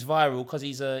because he's viral, because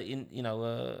he's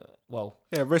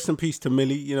rest in peace to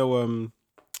Millie.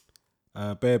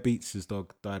 Bear Beats'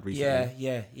 dog died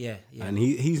recently. Yeah. And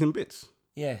he's in bits.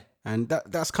 Yeah. And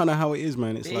that's kind of how it is,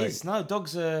 man.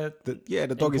 Dogs are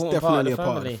the dog is definitely a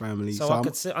part of the family. So I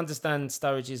could understand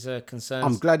Sturridge's concerns.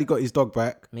 I'm glad he got his dog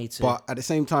back. Me too. But at the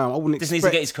same time, I wouldn't expect... Just needs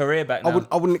to get his career back now.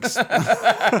 I wouldn't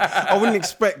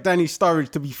expect Danny Sturridge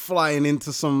to be flying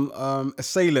into some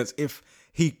assailants if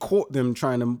he caught them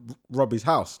trying to rob his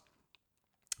house.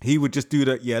 He would just do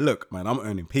that. Yeah, look, man, I'm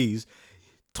earning peas.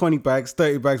 20 bags,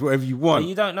 30 bags, whatever you want. But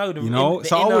you don't know.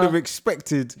 I would have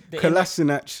expected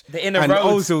Kolasinac and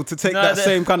Ozil to take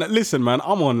same kind of... Listen, man,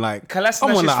 I'm on like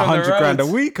 100 grand a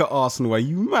week at Arsenal. Are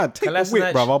you mad? Take the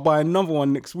whip, bruv. I'll buy another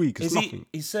one next week. It's nothing.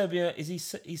 He's Serbia.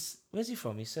 Where's he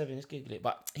from? He's Serbian. Let's Google it.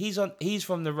 But he's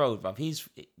from the road, bruv.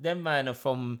 Them man are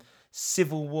from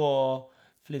civil war,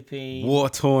 flipping...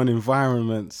 war-torn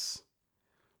environments.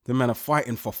 The men are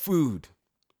fighting for food.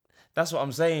 That's what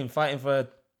I'm saying. Fighting for a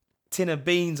tin of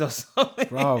beans or something.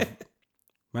 Bro,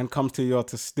 man comes to you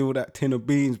to steal that tin of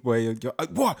beans, boy. You're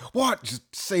what?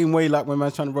 Just same way like when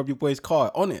man's trying to rob your boy's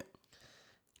car. On it.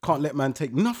 Can't let man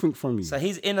take nothing from you. So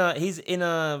he's in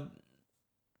a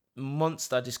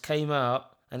monster just came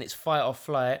out and it's fight or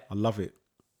flight. I love it.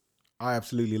 I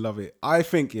absolutely love it. I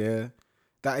think,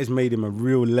 that has made him a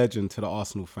real legend to the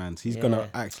Arsenal fans. He's going to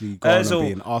actually go on and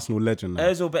be an Arsenal legend now.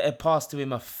 Ozil better pass to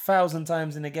him 1,000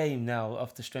 times in a game now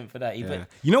off the strength of that.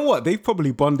 You know what? They've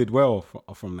probably bonded well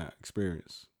from that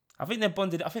experience. I think they're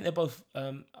bonded. I think they're both...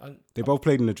 they both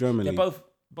played in the German League. They're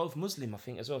both Muslim, I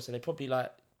think, as well. So they probably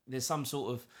there's some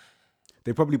sort of...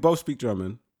 They probably both speak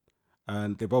German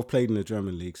and they both played in the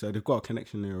German League. So they've got a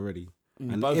connection there already.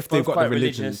 And if they've got the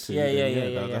religion too, yeah.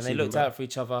 And they looked out for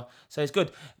each other, so it's good.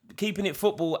 Keeping it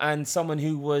football and someone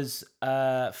who was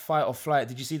fight or flight.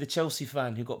 Did you see the Chelsea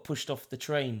fan who got pushed off the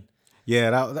train?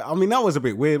 Yeah, that was a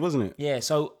bit weird, wasn't it? Yeah,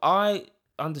 so I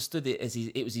understood it as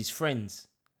it was his friends.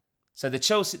 So the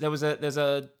Chelsea, there's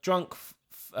a drunk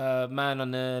man on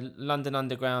the London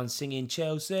Underground singing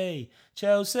Chelsea,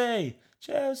 Chelsea,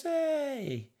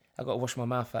 Chelsea. I've got to wash my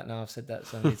mouth out now. I've said that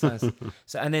so many times.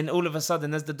 So, and then all of a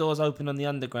sudden, as the doors open on the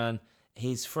Underground,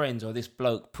 his friends or this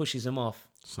bloke pushes him off.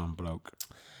 Some bloke.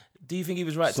 Do you think he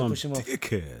was right to push him off?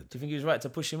 Dickhead. Do you think he was right to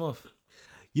push him off?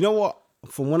 You know what?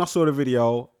 From when I saw the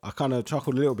video, I kind of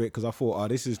chuckled a little bit because I thought,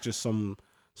 this is just some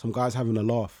guys having a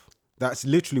laugh. That's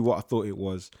literally what I thought it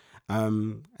was.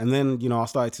 And then, I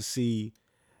started to see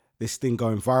this thing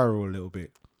going viral a little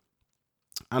bit.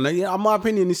 And my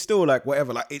opinion is still like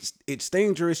whatever. Like it's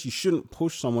dangerous. You shouldn't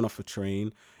push someone off a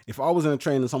train. If I was in a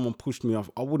train and someone pushed me off,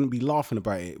 I wouldn't be laughing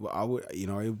about it. I would,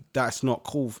 that's not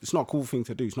cool. It's not a cool thing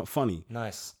to do. It's not funny.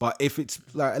 Nice. But if it's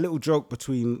like a little joke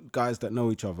between guys that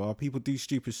know each other, people do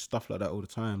stupid stuff like that all the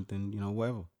time. Then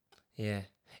whatever. Yeah,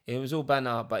 it was all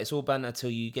banter, but it's all banter till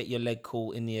you get your leg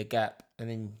caught in the gap, and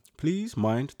then please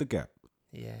mind the gap.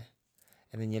 Yeah,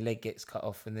 and then your leg gets cut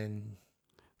off, and then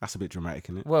that's a bit dramatic,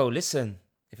 isn't it? Well, listen.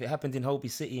 If it happened in Holby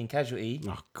City in Casualty...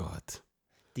 Oh, God.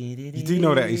 You do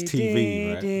know that it's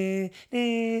TV, right?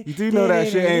 You do know that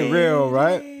shit ain't real,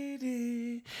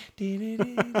 right?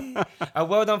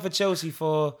 Well done for Chelsea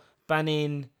for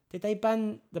banning Did they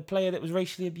ban the player that was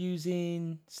racially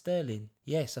abusing Sterling?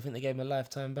 Yes, I think they gave him a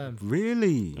lifetime ban.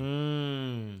 Really?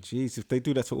 Jeez, if they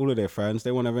do that to all of their fans,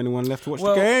 they won't have anyone left to watch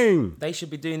the game. They should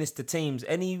be doing this to teams.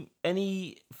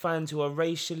 Any fans who are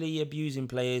racially abusing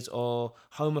players or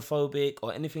homophobic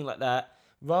or anything like that,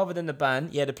 rather than the ban,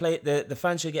 the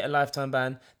fans should get a lifetime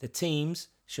ban. The teams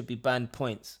should be banned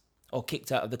points or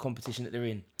kicked out of the competition that they're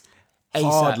in.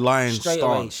 Hard line straight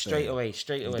away.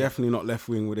 Definitely not left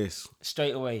wing with this.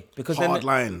 Straight away. Because hard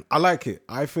line. I like it.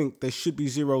 I think there should be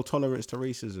zero tolerance to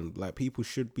racism. Like, people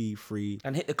should be free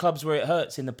and hit the clubs where it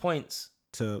hurts in the points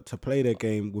to play their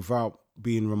game without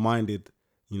being reminded,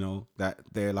 that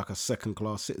they're like a second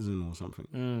class citizen or something.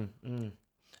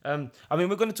 I mean,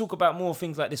 we're going to talk about more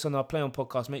things like this on our Play On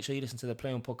podcast. Make sure you listen to the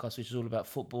Play On podcast, which is all about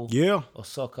football, or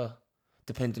soccer.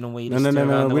 Depending on where you listen to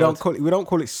No. We don't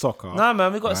call it soccer. No,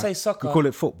 man, we got to say soccer. We call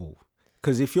it football.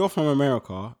 Because if you're from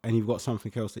America and you've got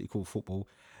something else that you call football,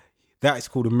 that is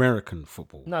called American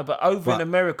football. No, but in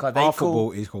America,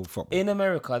 football is called football. In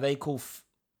America, they call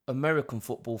American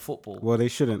football. Well, they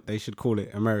shouldn't. They should call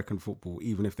it American football,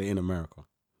 even if they're in America.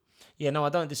 Yeah, no, I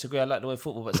don't disagree. I like the word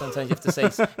football, but sometimes you have to say.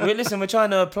 Listen, we're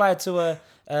trying to apply to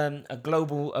a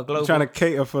global. We're trying to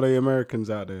cater for the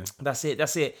Americans out there. That's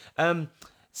it.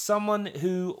 Someone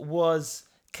who was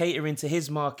catering to his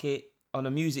market on a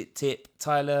music tip,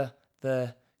 Tyler,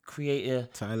 the Creator.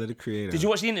 Did you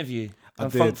watch the interview on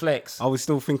Funk Flex? I was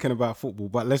still thinking about football,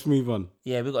 but let's move on.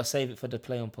 Yeah, we've got to save it for the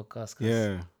Play On podcast.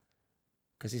 Yeah.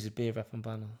 Because this is Beer, Rap and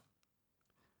Banner.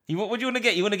 What do you want to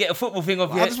get? You want to get a football thing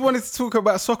off? I just wanted to talk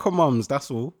about soccer mums,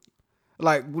 that's all.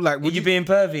 Like, are you being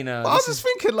pervy now? I was just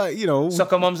thinking,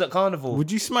 soccer mums at Carnival. Would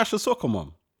you smash a soccer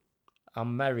mum?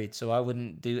 I'm married, so I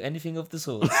wouldn't do anything of the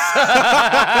sort.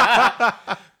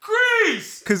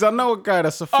 Grease! Because I know a guy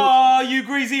that's a Are you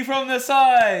greasy from the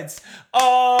sides?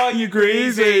 Are you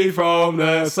greasy from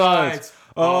the sides?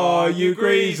 Are you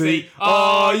greasy?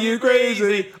 Are you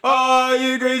greasy? Are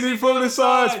you greasy from the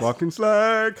sides? Fucking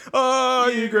slag.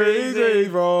 Are you greasy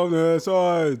from the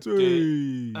sides?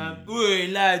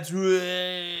 Lads.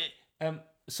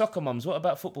 Soccer mums. What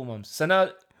about football mums? So now...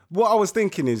 What I was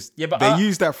thinking is, they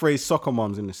use that phrase "soccer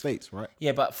mums" in the States, right?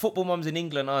 Yeah, but football mums in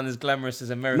England aren't as glamorous as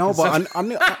American. No, but I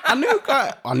knew a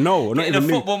guy. I know, not even a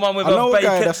football mum with a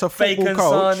bacon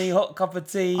sarnie, hot cup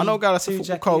of tea. I know a guy that's a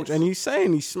football coach, and he's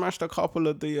saying he smashed a couple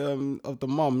of the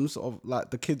mums of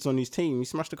like the kids on his team. He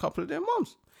smashed a couple of their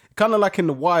mums. Kind of like in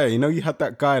The Wire, you had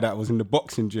that guy that was in the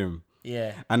boxing gym.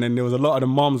 Yeah. And then there was a lot of the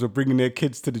moms were bringing their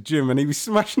kids to the gym and he was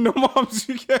smashing the moms.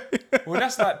 Well,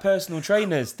 that's like personal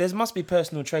trainers. There must be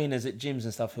personal trainers at gyms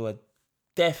and stuff who are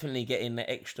definitely getting the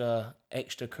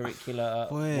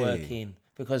extracurricular work in.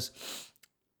 Because,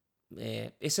 yeah,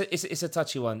 it's a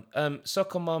touchy one.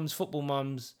 Soccer mums, football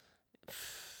mums,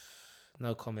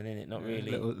 no comment in it, not really.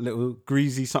 Little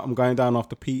greasy something going down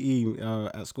after PE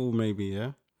at school maybe,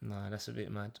 yeah? No, that's a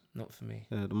bit mad. Not for me.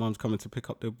 The mom's coming to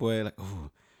pick up their boy like, oh,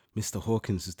 Mr.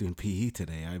 Hawkins is doing PE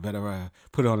today. I better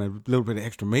put on a little bit of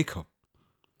extra makeup.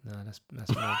 No, that's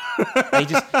mad.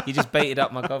 you just baited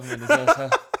up my government as well, so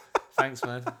thanks,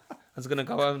 man. I was gonna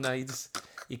go home now. You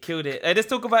killed it. Hey, let's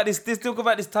talk about this. Let's talk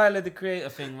about this Tyler the Creator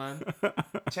thing, man.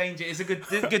 Change it. It's a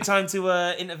good time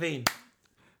to intervene.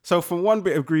 So from one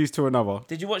bit of grease to another.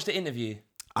 Did you watch the interview?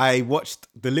 I watched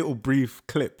the little brief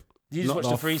clip. You just watched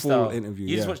the freestyle interview.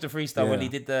 You just watched the freestyle when he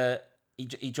did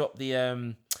he dropped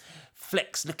the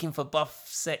flex looking for buff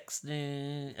sex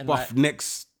and buff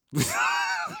necks.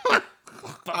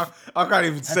 I can't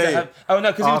even say it. Oh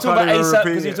no, because he was talking about ASAP.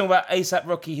 Because he was talking about ASAP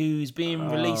Rocky, who's being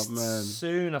released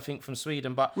soon, I think, from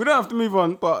Sweden. But we don't have to move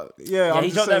on. But yeah,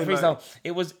 he dropped that freestyle.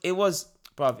 It was,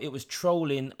 bruv. It was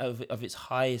trolling of its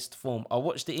highest form. I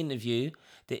watched the interview.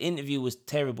 The interview was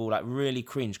terrible, like really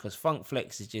cringe. Because Funk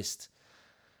Flex is just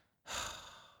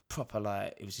proper,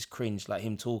 like it was just cringe, like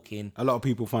him talking. A lot of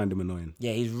people find him annoying.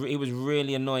 Yeah, he was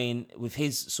really annoying with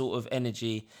his sort of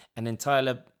energy, and then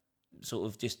Tyler sort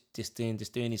of just doing his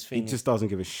thing. He just doesn't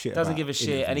give a shit.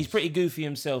 And he's pretty goofy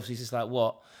himself. So he's just like,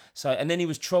 what? So and then he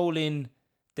was trolling.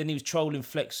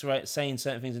 Flex, right, saying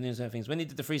certain things and doing certain things. When he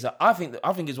did the freestyle, I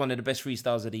think it's one of the best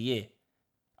freestyles of the year.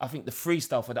 I think the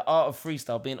freestyle, for the art of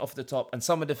freestyle, being off the top, and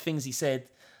some of the things he said,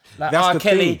 like R.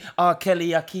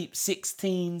 Kelly, I keep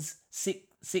 16s.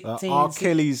 R.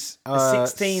 Kelly's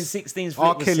 16s.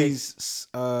 R. Kelly's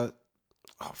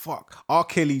R.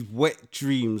 Kelly's wet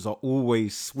dreams are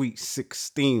always sweet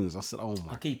 16s. I said, oh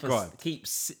my god. Keep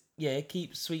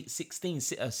sweet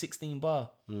 16 bar.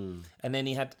 And then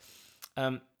he had,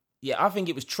 I think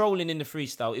it was trolling in the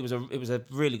freestyle. It was a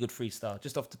really good freestyle,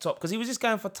 just off the top, because he was just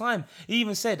going for time. He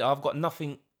even said, I've got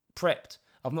nothing prepped.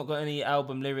 I've not got any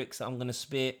album lyrics that I'm gonna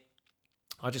spit.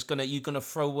 you're gonna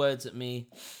throw words at me,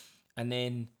 and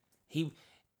then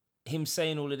him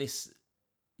saying all of this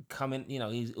coming,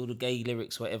 he's all the gay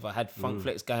lyrics, whatever, had Funk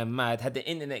Flex going mad, had the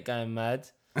internet going mad.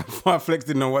 Funk Flex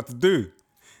didn't know what to do.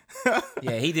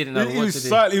 Yeah, he didn't know he what was to do.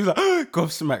 silent. He was like,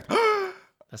 gobsmacked.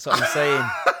 That's what I'm saying.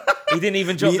 He didn't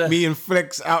even drop me and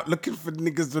Flex out looking for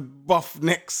niggas with buff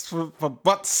necks for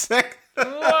butt sex.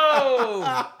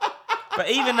 Whoa! But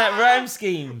even that rhyme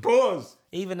scheme. Pause.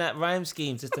 Even that rhyme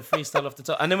scheme, just to freestyle off the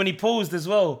top. And then when he paused as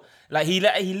well, like he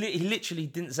literally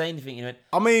didn't say anything. He went,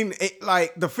 I mean,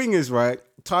 the thing is, right,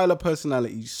 Tyler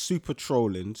personality, super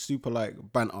trolling, super like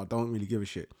banter, don't really give a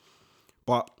shit.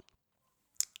 But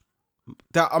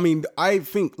I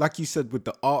think, like you said, with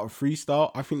the art of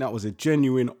freestyle, I think that was a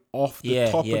genuine off the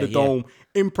top of the dome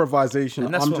improvisation.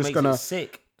 And that's I'm what just makes gonna it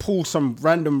sick. pull some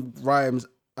random rhymes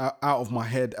out of my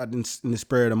head in the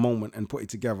spirit of the moment and put it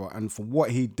together. And for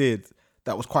what he did,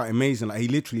 that was quite amazing. Like, he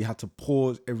literally had to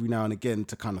pause every now and again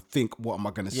to kind of think, what am I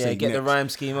going to say get next? the rhyme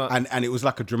scheme up. And it was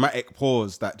like a dramatic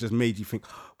pause that just made you think,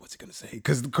 what's he going to say?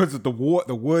 Because of the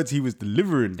words he was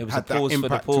delivering, it was had a pause that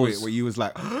impact for the pause. to it, where you was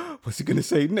like, what's he going to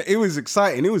say? It was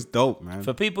exciting. It was dope, man.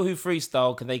 For people who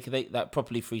freestyle, they that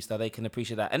properly freestyle, they can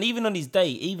appreciate that. And even on his day,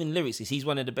 even lyricists, he's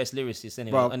one of the best lyricists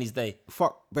anyway. Bro, on his day.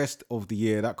 Fuck best of the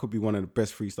year. That could be one of the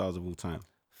best freestyles of all time.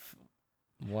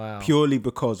 Wow. Purely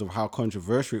because of how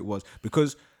controversial it was.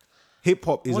 Because hip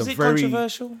hop is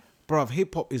controversial? Bruv,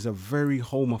 hip hop is a very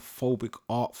homophobic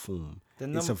art form.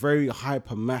 It's a very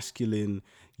hyper masculine,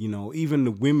 even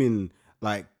the women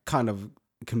like kind of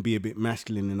can be a bit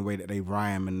masculine in the way that they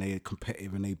rhyme and they're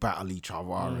competitive and they battle each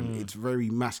other and it's very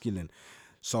masculine.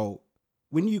 So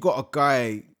when you got a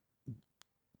guy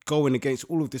going against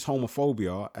all of this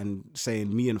homophobia and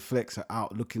saying me and Flex are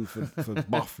out looking for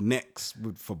buff necks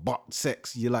for butt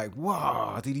sex, you're like,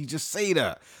 wow, did he just say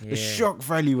that? The shock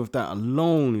value of that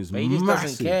alone is massive. He just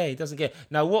doesn't care. He doesn't care.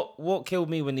 Now, what killed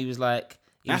me when he was like...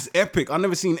 That's epic. I've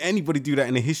never seen anybody do that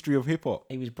in the history of hip hop.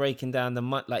 He was breaking down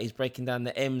he's breaking down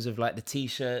the M's of like the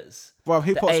t-shirts. Bro,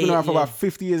 hip hop's been around for about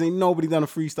 50 years. Ain't nobody done a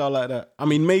freestyle like that. I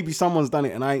mean, maybe someone's done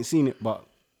it and I ain't seen it, but...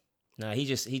 No, he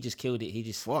just killed it.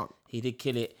 He did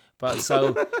kill it. But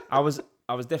so I was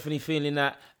definitely feeling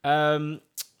that.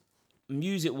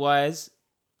 Music wise,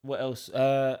 what else?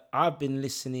 I've been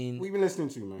listening. What have you been listening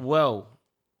to, man? Well,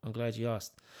 I'm glad you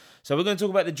asked. So we're going to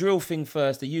talk about the drill thing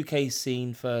first, the UK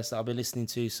scene first that I've been listening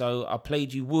to. So I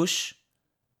played you Whoosh,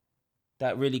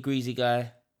 that really greasy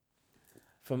guy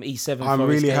from E7. I'm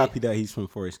really happy that he's from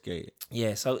Forest Gate.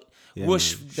 Yeah, so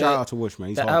Whoosh. Shout out to Whoosh,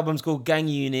 man. The album's called Gang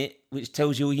Unit, which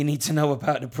tells you all you need to know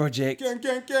about the project. Gang,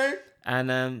 gang, gang.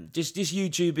 And just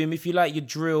YouTube him if you like your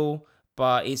drill,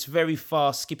 but it's very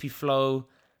fast, skippy flow.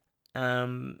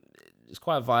 It's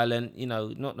quite violent,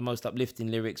 not the most uplifting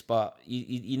lyrics, but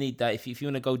you need that if you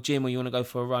want to go gym or you want to go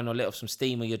for a run or let off some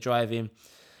steam or you're driving.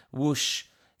 Whoosh,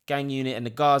 Gang Unit, and the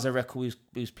Gaza record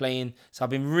he was playing. So I've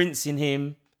been rinsing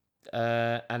him.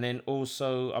 And then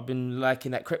also I've been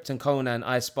liking that Krypton Conan,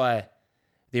 I Spy,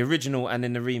 the original and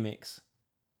then the remix,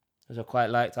 which I quite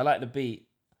liked. I like the beat.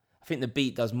 I think the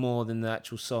beat does more than the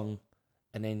actual song.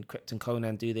 And then Krypton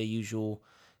Conan do their usual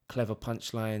clever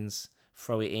punchlines,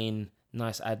 throw it in,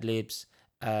 nice ad-libs.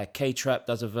 K-Trap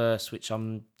does a verse, which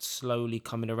I'm slowly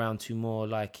coming around to more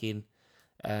liking.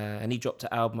 And he dropped an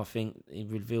album, I think. He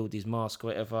revealed his mask or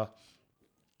whatever.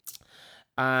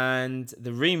 And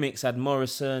the remix had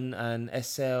Morrison and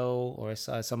SL or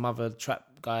SI, some other trap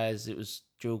guys. It was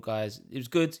drill guys. It was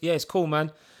good. Yeah, it's cool,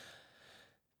 man.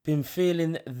 Been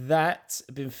feeling that.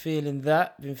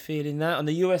 On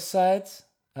the US side,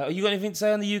 you got anything to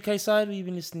say on the UK side? What have you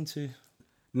been listening to?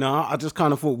 No, I just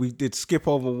kind of thought we did skip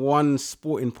over one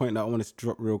sporting point that I wanted to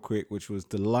drop real quick, which was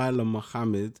Delilah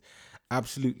Muhammad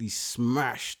absolutely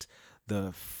smashed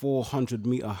the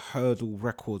 400-meter hurdle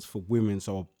records for women.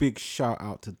 So a big shout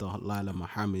out to Delilah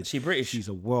Muhammad. Is she British? She's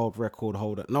a world record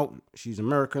holder. No, she's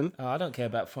American. Oh, I don't care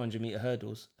about 400-meter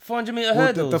hurdles. 400-meter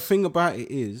hurdles? The thing about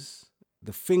it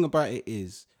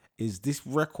is this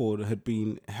record had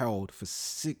been held for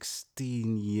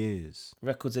 16 years.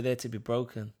 Records are there to be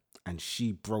broken. And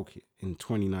she broke it in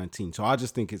 2019. So I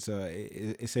just think it's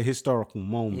a historical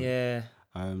moment. Yeah.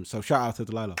 So shout out to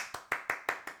Delilah.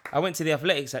 I went to the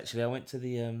athletics, actually. I went to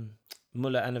the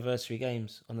Muller anniversary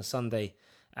games on the Sunday,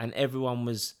 and everyone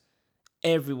was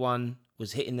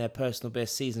hitting their personal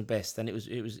best, season best, and it was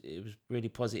really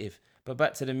positive. But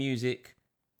back to the music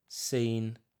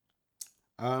scene.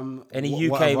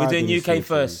 Any UK? We're doing UK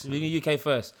first. We're doing UK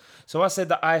first. So I said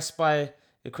that I Spy,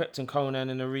 the Krypton Conan,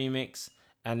 and the remix,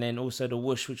 and then also the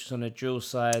Whoosh, which was on the drill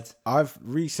side. I've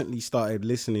recently started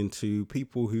listening to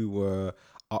people who were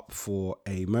up for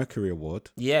a Mercury Award.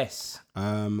 Yes.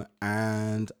 And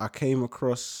I came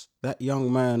across that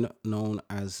young man known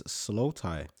as Slow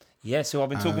Tie. Yes, who I've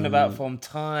been talking about from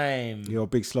time. You're a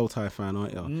big Slow Tie fan,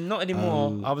 aren't you? Not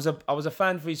anymore. I was a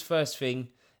fan for his first thing,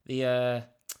 the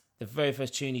very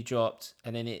first tune he dropped,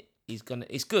 and then it's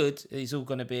good. It's all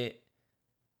gonna be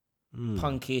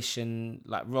punkish and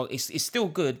like rock. It's still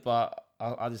good, but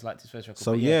I just liked his first record.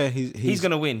 So but yeah, he's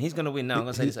gonna win. He's gonna win now. I'm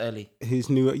gonna say this early. His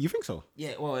new, you think so?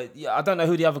 Yeah, well, yeah. I don't know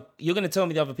who the other. You're gonna tell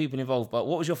me the other people involved, but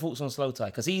what was your thoughts on Slow Tie?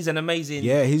 Because he's an amazing.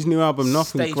 Yeah, his new album,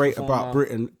 Nothing stage Great performer. About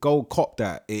Britain. Go cop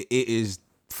that. It is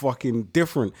fucking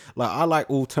different. Like, I like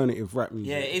alternative rap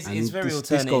music. Yeah, it's and very this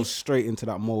alternative. goes straight into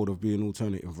that mode of being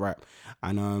alternative rap,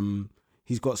 and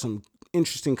he's got some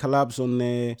interesting collabs on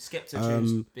there. Skepta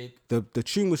tunes, big. The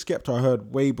tune with Skepta I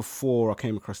heard way before I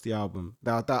came across the album.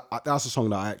 That's a song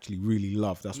that I actually really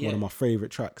love. That's one of my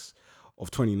favorite tracks of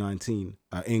 2019.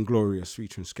 Inglorious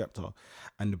featuring Skepta,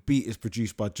 and the beat is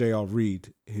produced by J.R.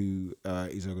 Reid, who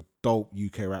is a dope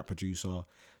UK rap producer.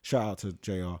 Shout out to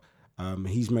JR.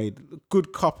 He's made a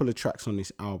good couple of tracks on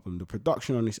this album. The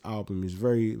production on this album is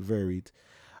very varied.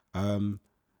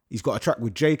 He's got a track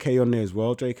with JK on there as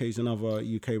well. JK is another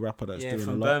UK rapper that's doing a lot.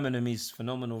 From Birmingham, he's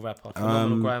phenomenal rapper,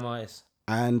 phenomenal grime artist.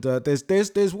 And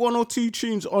there's one or two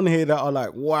tunes on here that are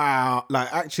like, wow,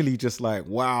 like actually just like,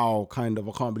 wow, kind of,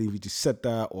 I can't believe he just said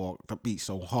that, or the beat's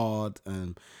so hard.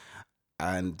 And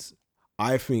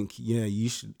I think, yeah, you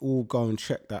should all go and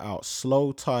check that out.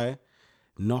 Slow Tie,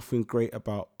 Nothing Great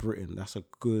About Britain. That's a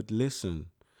good listen.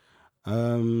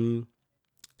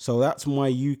 So that's my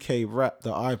UK rap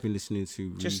that I've been listening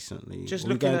to recently. Just Are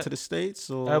we looking going at to the States?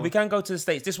 Or? We can go to the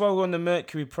States. This is while we're on the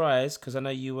Mercury Prize, because I know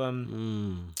you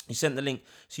you sent the link.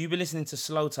 So you've been listening to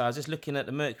Slow Tie. I was just looking at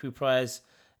the Mercury Prize.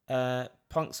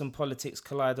 Punks and Politics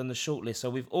Collide on the shortlist. So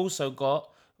we've also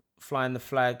got Flying the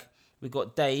Flag. We've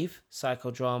got Dave,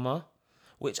 Psychodrama,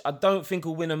 which I don't think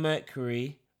will win a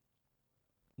Mercury,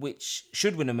 which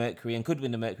should win a Mercury and could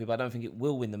win the Mercury, but I don't think it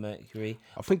will win the Mercury.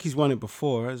 I think he's won it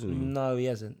before, hasn't he? No, he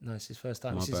hasn't. No, it's his first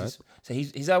time. My bad. So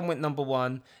his album went number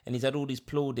one, and he's had all these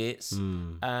plaudits.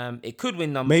 It could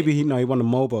win number. Maybe he won the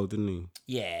Mobo, didn't he?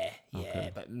 Yeah,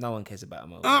 but no one cares about a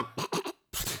Mobo.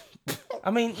 I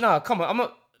mean, no, come on. I'm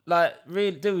not like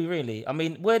really. Do we really? I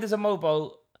mean, where does a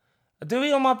Mobo? Do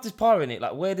we? Or am I just parring it?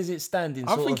 Like, where does it stand in?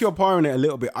 I think you're parring it a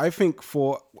little bit. I think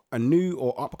for a new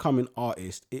or upcoming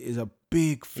artist, it is a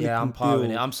big flipping I'm parring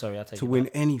deal it. I'm sorry, I take to it win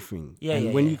back. anything.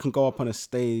 And when you can go up on a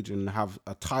stage and have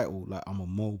a title like I'm a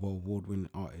Mobo award-winning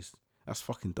artist, that's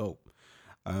fucking dope.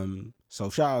 So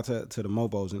shout out to the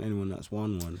Mobos and anyone that's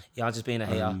won one. Yeah, I'm just being a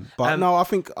hater. But no, I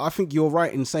think you're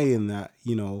right in saying that,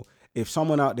 you know, if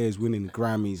someone out there is winning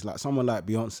Grammys, like someone like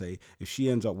Beyonce, if she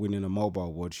ends up winning a Mobo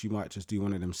award, she might just do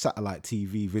one of them satellite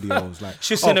TV videos like,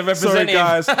 she'll send a sorry representative.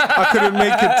 guys, I couldn't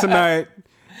make it tonight.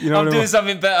 You know, I'm doing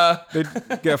something better. They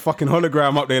get a fucking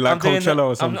hologram up there like Coachella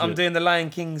or something. I'm doing the Lion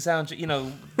King soundtrack, you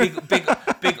know,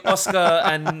 big Oscar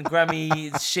and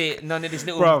Grammy shit. None of this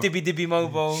little dibby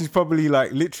Mobo. She's probably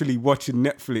like literally watching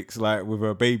Netflix like with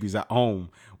her babies at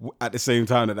home at the same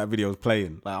time that video's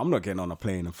playing. Like, I'm not getting on a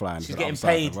plane and flying. She's to the getting outside,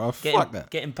 paid. bro. Fuck that.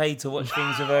 Getting paid to watch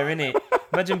things with her in it.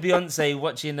 Imagine Beyonce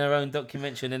watching her own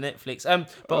documentary on Netflix.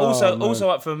 But also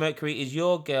up for Mercury is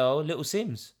your girl, Little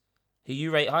Sims, who you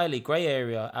rate highly. Grey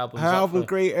Area album. Her album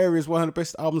Grey Area is one of the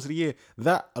best albums of the year.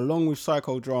 That, along with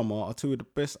Psychodrama, are two of the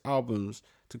best albums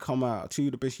to come out. Two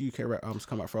of the best UK rap albums to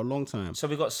come out for a long time. So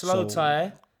we got Slow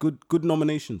Tie. Good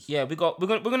nominations. Yeah, we're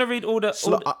gonna read all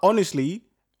the. Honestly,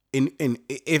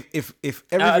 if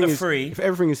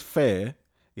everything is fair,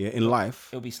 yeah, in life,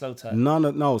 it'll be Slow Tie.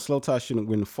 No, Slow Tie shouldn't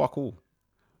win fuck all.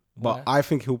 But Why? I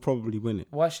think he'll probably win it.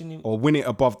 Why shouldn't he? Or win it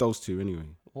above those two anyway.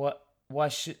 What? Why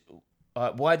should?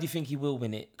 Why do you think he will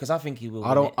win it? Because I think he will.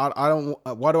 I don't.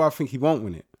 Why do I think he won't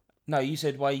win it? No, you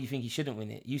said why you think he shouldn't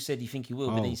win it. You said you think he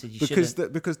will, but then you said you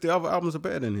shouldn't. Because the other albums are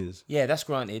better than his. Yeah, that's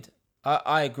granted.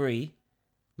 I agree.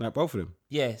 Like both of them.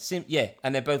 Yeah,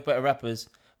 and they're both better rappers.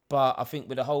 But I think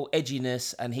with the whole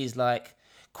edginess and his like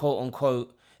quote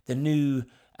unquote the new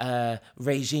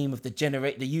regime of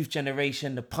the youth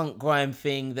generation, the punk grime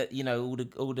thing that, you know,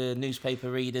 all the newspaper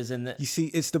readers and the... You see,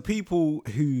 it's the people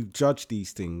who judge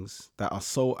these things that are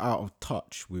so out of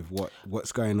touch with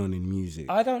what's going on in music.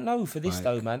 I don't know for this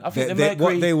though, man. I think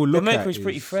the Mercury's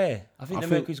pretty fair. I think the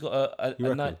Mercury's got a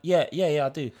nice... Yeah, I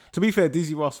do. To be fair,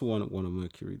 Dizzy Russell won a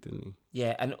Mercury, didn't he?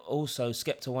 Yeah, and also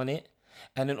Skepta won it.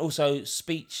 And then also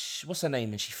Speech, what's her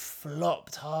name? And she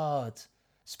flopped hard.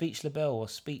 Speech LaBelle or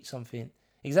Speech something.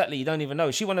 Exactly, you don't even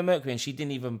know. She won a Mercury and she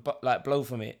didn't even blow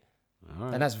from it.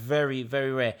 Right. And that's very,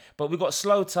 very rare. But we got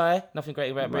Slow Tie, Nothing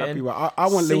Great About Britain. I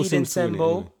want Little Seed Sims to win it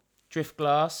Ensemble, anyway. Drift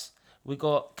Glass. We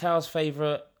got Cal's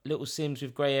favourite, Little Sims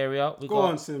with Grey Area. We Go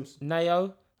got on, Sims.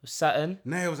 Nao, Saturn.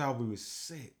 Nail's album is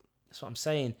sick. That's what I'm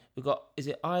saying. We got, is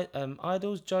it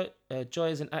Idols? Joy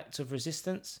is an Act of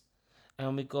Resistance.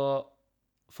 And we got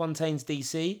Fontaine's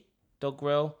DC,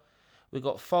 Dogrel. We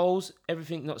got Foles,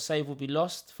 Everything Not Saved Will Be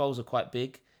Lost. Foles are quite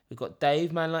big. We got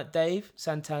Dave, Man Like Dave,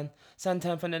 Santan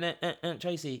from the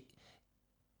Tracy,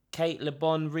 Kate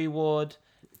LeBon, Reward,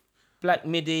 Black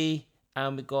Midi,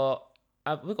 and we got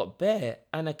Bear,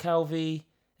 Anna Calvi,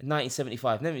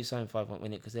 1975. Never 75 won't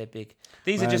win it because they're big.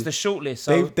 These are just a short list.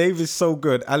 So Dave is so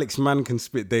good. Alex Mann can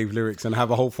spit Dave lyrics and have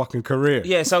a whole fucking career.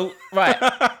 yeah, so right,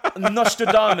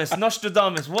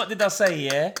 Nostradamus. What did I say?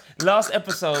 Yeah, last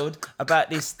episode about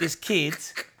this kid.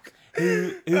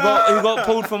 Who got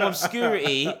pulled from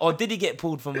obscurity, or did he get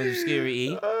pulled from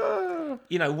obscurity?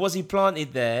 You know, was he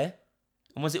planted there,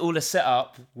 and was it all a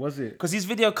setup? Was it? Because his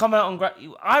video come out on.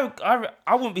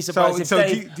 I wouldn't be surprised if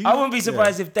Dave. do you- I wouldn't be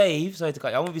surprised if Dave. Sorry to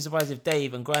cut you. I wouldn't be surprised if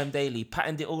Dave and Graham Daly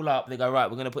patterned it all up. They go, right,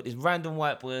 we're gonna put this random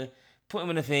white boy, put him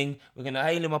in a thing. We're gonna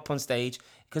hail him up on stage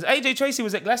because AJ Tracy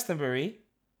was at Glastonbury.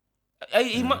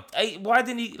 Why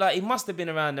didn't he? Like, he must have been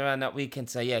around that weekend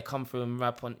to say, yeah, come through and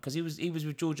rap on, because he was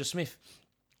with Georgia Smith.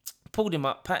 Pulled him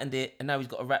up, patterned it, and now he's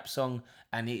got a rap song,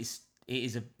 and it's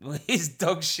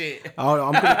dog shit.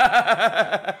 I'm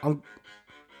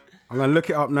gonna look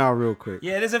it up now real quick.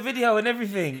 Yeah, there's a video and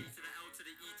everything.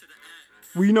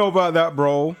 We know about that,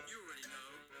 bro.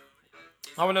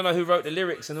 I want to know who wrote the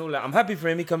lyrics and all that. I'm happy for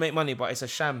him; he can make money, but it's a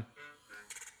sham.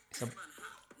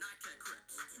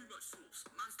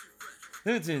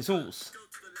 It's in sauce.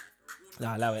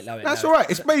 No, allow it. That's all right.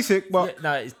 It's basic, but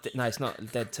Yeah, it's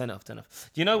not dead. Turn it off. Do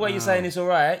you know why you're saying it's all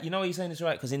right? You know why you're saying it's all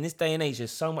right? Because in this day and age,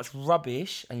 there's so much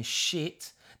rubbish and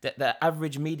shit that the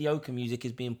average mediocre music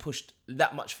is being pushed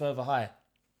that much further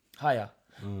higher.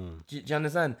 Do you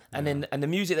understand? And then the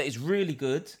music that is really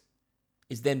good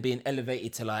is then being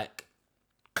elevated to like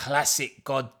classic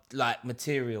god-like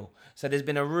material. So there's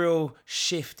been a real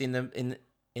shift in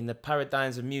the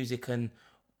paradigms of music and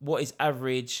what is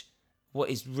average, what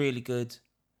is really good,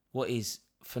 what is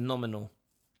phenomenal.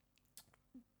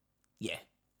 Yeah.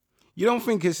 you don't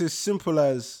think it's as simple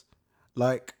as,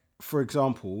 like, for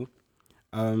example,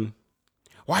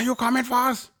 why you coming for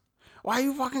us? Why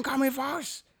you fucking coming for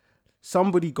us?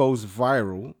 Somebody goes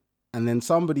viral, and then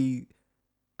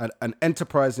an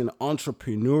enterprising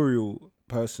entrepreneurial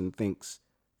person thinks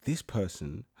this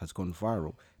person has gone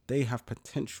viral. They have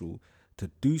potential to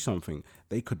do something.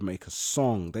 They could make a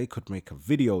song. They could make a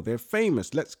video. They're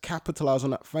famous. Let's capitalize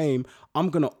on that fame. I'm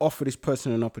going to offer this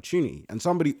person an opportunity. And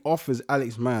somebody offers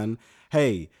Alex Mann,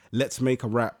 hey, let's make a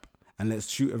rap and let's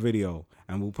shoot a video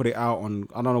and we'll put it out on,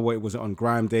 I don't know what it was, on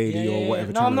Grime Daily or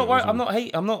whatever. No, I'm not worried. I'm not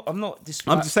hating. I'm not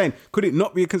disrespecting. I'm just saying, could it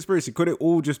not be a conspiracy? Could it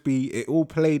all just be, it all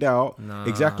played out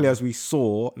exactly as we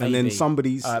saw, and then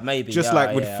somebody's maybe just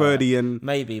like with Ferdy and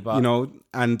maybe, but you know,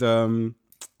 and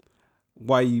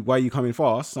why you coming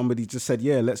fast? Somebody just said,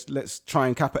 yeah, let's try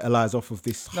and capitalize off of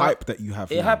this hype that you have.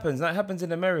 It happens. That happens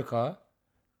in America,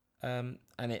 and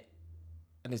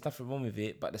there's nothing wrong with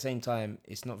it. But at the same time,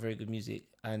 it's not very good music.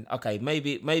 And okay,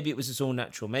 maybe it was just all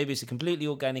natural. Maybe it's a completely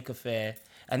organic affair.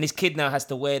 And this kid now has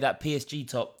to wear that PSG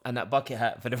top and that bucket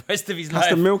hat for the rest of his life.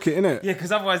 Has to milk it, innit? Yeah,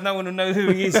 because otherwise no one will know who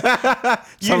he is.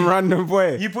 Some random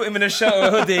boy. You put him in a shirt or a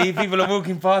hoodie, people are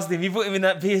walking past him. You put him in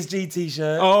that PSG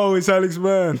t-shirt. Oh, it's Alex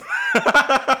Mann.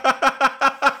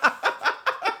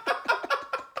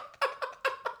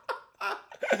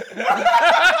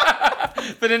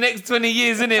 For the next 20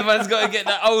 years, innit? Man's got to get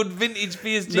that old vintage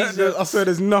PSG shirt. I swear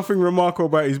there's nothing remarkable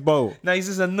about his boat. No, he's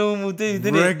just a normal dude,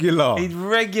 isn't Regular. He's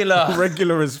regular.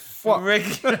 Regular as fuck.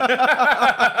 Regular.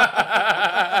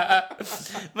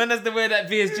 Man has to wear that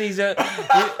PSG shirt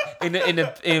in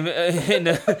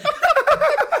the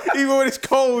Even when it's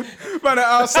cold, man, are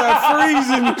outside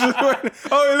freezing.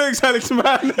 Oh, it looks Alex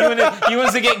Mann. He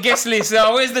wants to get guest list.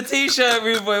 Oh, where's the t-shirt,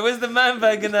 rude boy? Where's the man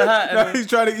bag and the hat? No, he's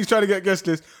trying to get guest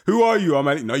list. Who are you? I'm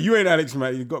Alex. No, you ain't Alex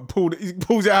Mann. He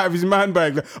pulls it out of his man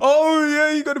bag. Like, oh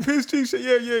yeah, you got a PSG shirt.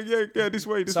 Yeah. This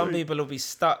way. Some people will be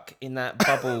stuck in that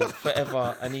bubble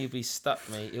forever, and he'll be stuck,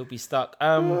 mate. He'll be stuck.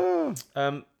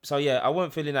 So yeah, I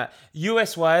won't feel in that.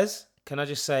 US wise, can I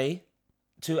just say,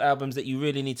 2 albums that you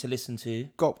really need to listen to.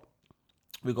 Go.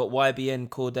 We got YBN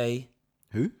Corday.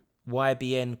 Who?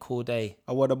 YBN Corday.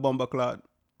 I want a bomber cloud.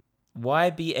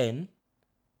 YBN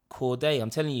Corday.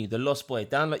 I'm telling you, the Lost Boy.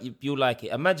 Download, you'll like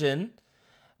it. Imagine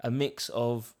a mix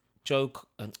of I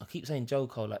keep saying Joe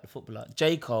Cole like the footballer.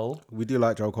 J. Cole. We do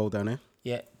like Joe Cole down here.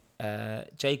 Yeah.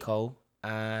 J. Cole,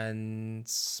 and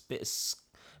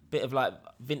bit of like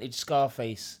vintage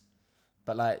Scarface,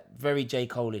 but like very J.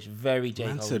 Cole-ish, very J.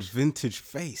 Man Cole-ish. said vintage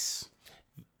face.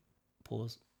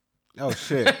 Pause. Oh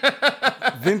shit.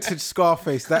 Vintage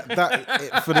Scarface.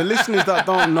 That for the listeners that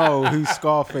don't know who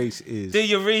Scarface is. Do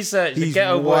your research. He's the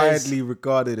Ghetto widely Boys.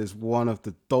 regarded as one of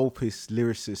the dopest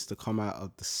lyricists to come out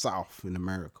of the South in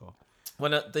America.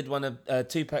 Did one of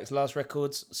Tupac's last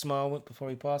records, Smile, before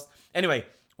he passed. Anyway,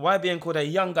 YBN called a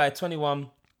young guy, 21,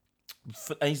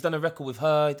 and he's done a record with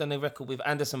her. He's done a record with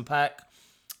Anderson .Paak.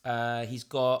 He's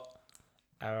got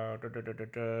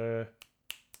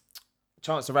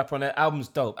Chance the Rapper on it. Album's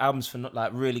dope. Album's for not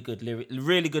like really good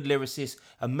lyricist,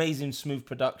 amazing smooth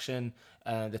production.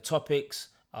 The topics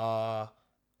are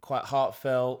quite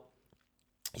heartfelt.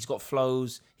 He's got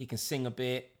flows. He can sing a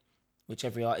bit, which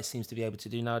every artist seems to be able to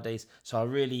do nowadays. So I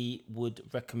really would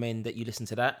recommend that you listen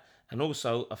to that. And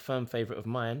also a firm favourite of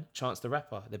mine, Chance the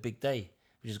Rapper, The Big Day,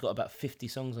 which has got about 50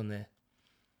 songs on there.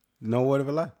 No word of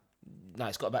a lie. No,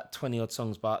 it's got about 20 odd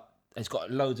songs, but it's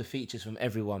got loads of features from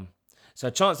everyone. So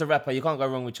Chance the Rapper, you can't go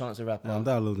wrong with Chance the Rapper. I'm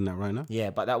downloading that right now. Yeah,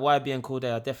 but that YBN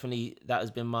Cordae, that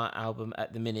has been my album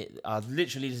at the minute. I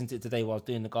literally listened to it today while I was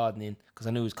doing the gardening because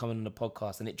I knew it was coming on the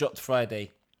podcast, and it dropped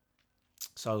Friday.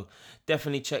 So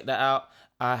definitely check that out.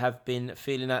 I have been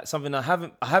feeling that something I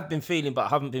have been feeling, but I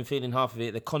haven't been feeling half of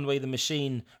it. The Conway the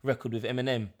Machine record with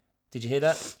Eminem. Did you hear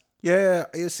that? Yeah,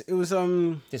 it was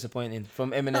Disappointing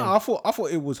from Eminem. No, I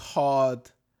thought it was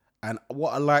hard. And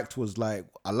what I liked was I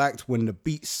liked when the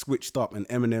beat switched up and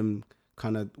Eminem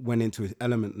kind of went into his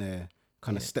element there,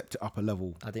 kind of stepped it up a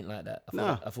level. I didn't like that.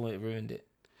 I thought it ruined it.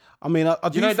 I mean, I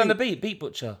do. You know, he done the Beat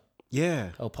Butcher. Yeah.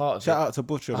 Oh, part of it. Shout out to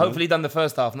Butcher. Hopefully, he done the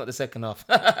first half, not the second half.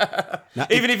 Now,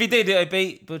 Even if he did, it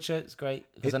Beat Butcher. It's great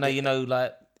because I know you know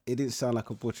like. It didn't sound like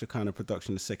a Butcher kind of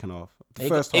production. The second half,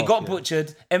 It got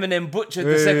butchered. Eminem butchered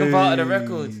the second part of the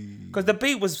record because the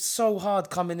beat was so hard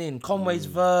coming in. Conway's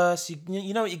verse,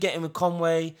 you know what you're getting with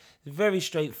Conway. Very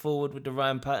straightforward with the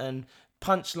rhyme pattern,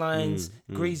 punchlines,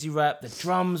 greasy rap. The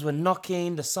drums were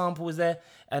knocking, the sample was there,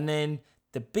 and then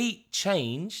the beat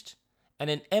changed, and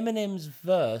then Eminem's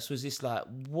verse was this like,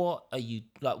 "What are you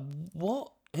like?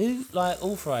 What? Who like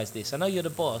authorized this? I know you're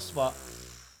the boss, but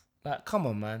like, come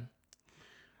on, man."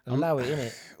 Allow it,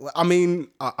 innit? I mean,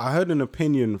 I heard an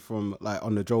opinion from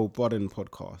on the Joe Budden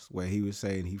podcast where he was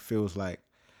saying he feels like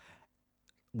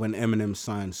when Eminem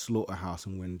signed Slaughterhouse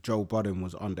and when Joe Budden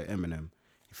was under Eminem,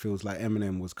 he feels like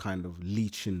Eminem was kind of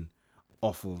leeching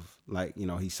off of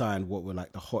he signed what were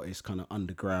the hottest kind of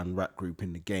underground rap group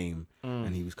in the game,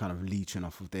 and he was kind of leeching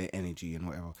off of their energy and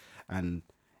whatever. And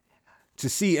to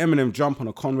see Eminem jump on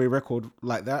a Conway record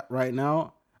like that right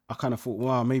now, I kind of thought,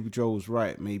 wow, maybe Joe was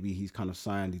right. Maybe he's kind of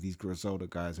signed these Griselda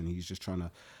guys and he's just trying to,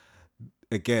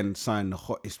 again, sign the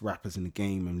hottest rappers in the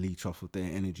game and leech off of their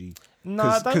energy.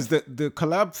 No, because the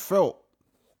collab felt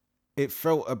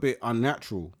a bit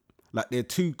unnatural. Like they're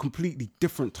two completely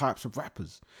different types of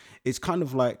rappers. It's kind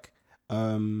of like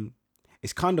getting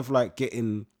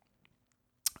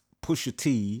Pusha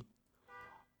T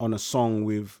on a song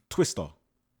with Twista.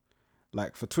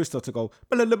 Like for Twista to go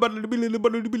and then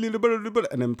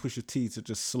Pusha T to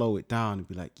just slow it down and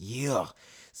be like, yeah,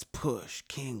 it's Push,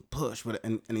 King Push,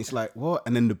 and it's like what?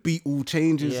 And then the beat all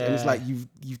changes, and it's like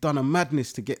you've done a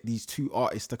madness to get these two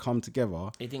artists to come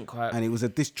together. It didn't quite, and it was a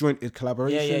disjointed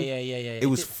collaboration. Yeah. It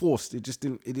was forced. It just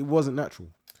didn't. It wasn't natural.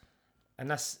 And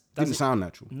that didn't sound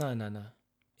natural. No.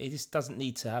 It just doesn't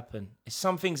need to happen.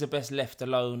 Some things are best left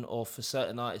alone, or for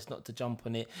certain artists not to jump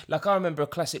on it. Like I remember a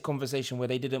classic conversation where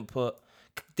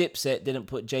Dipset didn't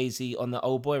put Jay-Z on the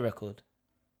Old Boy record.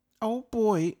 Old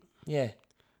Boy? Yeah.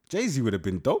 Jay-Z would have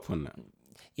been dope on that.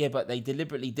 Yeah, but they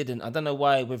deliberately didn't. I don't know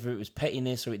why, whether it was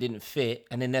pettiness or it didn't fit.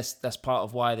 And then that's part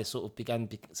of why there sort of began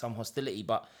some hostility.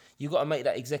 But you got to make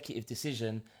that executive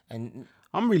decision. And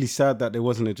I'm really sad that there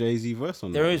wasn't a Jay-Z verse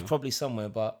on there. There is probably somewhere,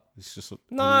 but it's just on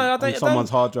someone's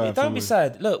hard drive. Don't be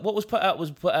sad. Look, what was put out,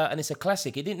 and it's a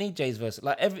classic. It didn't need Jay's verse.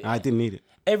 I didn't need it.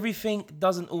 Everything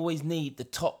doesn't always need the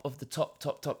top of the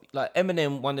top. Like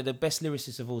Eminem, one of the best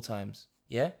lyricists of all times.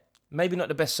 Yeah, maybe not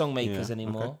the best song makers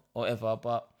anymore or ever,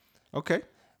 but okay.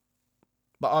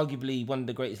 But arguably one of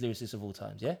the greatest lyricists of all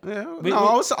times. Yeah. Yeah.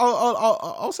 I'll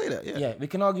say that. Yeah. Yeah, we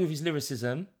can argue with his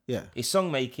lyricism. Yeah. His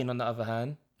song making, on the other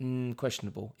hand,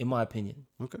 questionable in my opinion.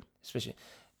 Okay. Especially,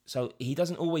 so he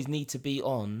doesn't always need to be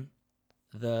on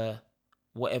the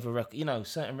whatever record.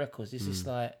 Certain records. It's just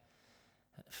like,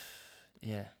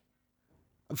 yeah.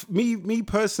 Me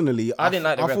personally, I didn't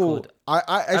like the record. I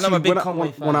actually, I'm a big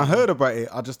Conway fan. when I heard about it,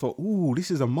 I just thought, ooh,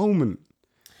 this is a moment.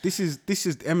 This is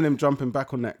Eminem jumping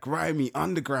back on that grimy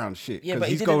underground shit. Yeah, because but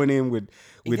he he's didn't- going in with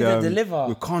deliver.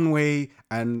 with Conway,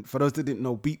 and for those that didn't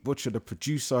know, Beat Butcher, the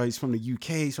producer, he's from the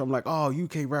UK. So I'm like, oh,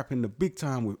 UK rapping the big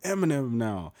time with Eminem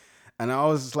now. And I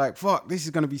was just like, fuck, this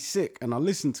is gonna be sick. And I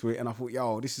listened to it and I thought,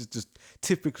 yo, this is just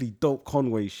typically dope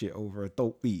Conway shit over a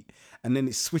dope beat. And then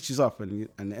it switches up and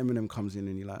Eminem comes in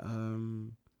and you're like,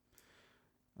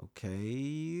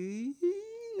 okay.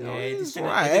 Yeah, it it's didn't-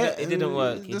 right. it didn't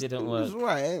work. It didn't It was work.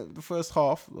 right. The first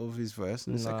half of his verse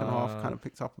and the second half Nah. kind of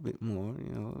picked up a bit more, you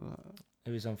know. It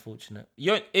was unfortunate.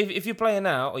 If you're playing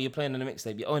out or you're playing on a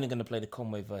mixtape, you're only going to play the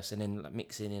Conway verse and then like,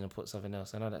 mix it in and put something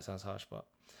else. I know that sounds harsh, but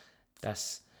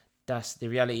that's the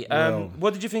reality. Well.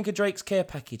 What did you think of Drake's care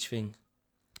package thing?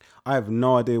 I have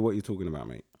no idea what you're talking about,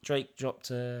 mate. Drake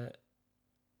dropped a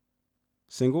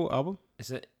Single album?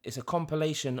 it's a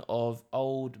compilation of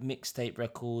old mixtape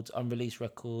records, unreleased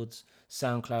records,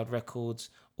 SoundCloud records,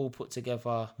 all put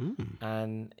together,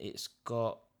 and it's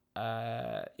got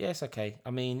it's okay.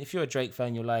 I mean, if you're a Drake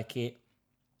fan, you'll like it.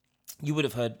 You would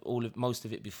have heard most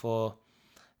of it before.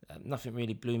 Nothing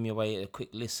really blew me away at a quick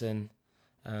listen.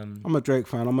 I'm a Drake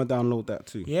fan. I'm gonna download that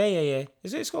too. Yeah.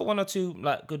 It's got one or two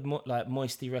like good like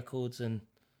moisty records and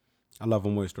I love a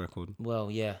moist record.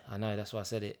 well, yeah, I know that's why I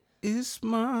said it. It's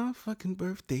my fucking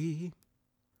birthday.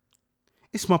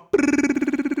 It's my.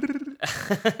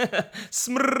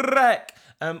 Smack.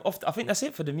 I think that's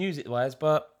it for the music wise,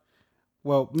 but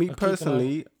Well, me I'll keep an eye-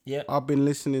 personally, yeah. I've been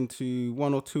listening to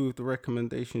one or two of the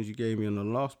recommendations you gave me on the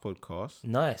last podcast.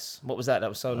 Nice. What was that? That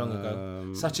was so long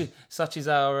ago. Such is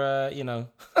our Our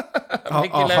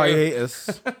regularity.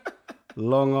 hiatus,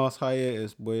 long ass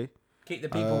hiatus, boy. Keep the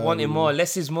people wanting more.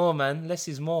 Less is more, man. Less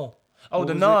is more. Oh,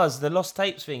 the was Nas, the Lost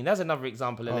Tapes thing. That's another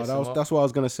example of less is more. That's what I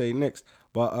was gonna say next.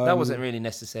 But That wasn't really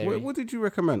necessary. What did you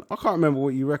recommend? I can't remember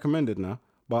what you recommended now.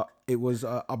 But it was.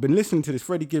 I've been listening to this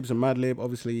Freddie Gibbs and Madlib,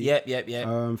 obviously. Yep.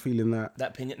 Feeling that.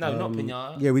 That Pinata. No, not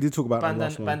Pinata. Yeah, we did talk about that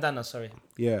last one. Bandana, sorry.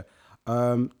 Yeah.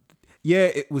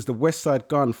 It was the West Side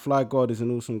Gun. Fly God is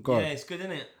an awesome God. Yeah, it's good,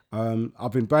 isn't it?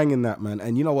 I've been banging that, man.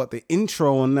 And you know what? The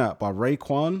intro on that by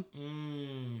Raekwon.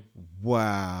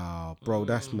 Wow, bro,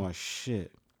 that's my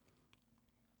shit.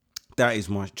 That is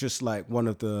just like one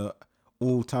of the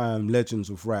all-time legends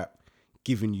of rap,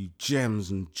 giving you gems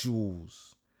and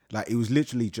jewels. Like it was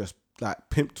literally just like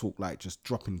pimp talk, like just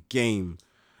dropping game.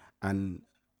 And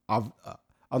I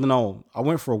don't know. I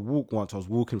went for a walk once. I was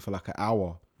walking for like an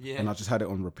hour, and I just had it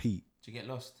on repeat. Did you get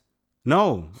lost?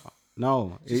 No.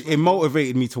 It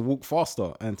motivated me to walk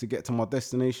faster and to get to my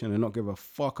destination and not give a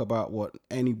fuck about what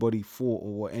anybody thought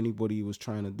or what anybody was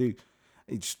trying to do.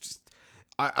 It's just,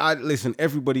 I listen,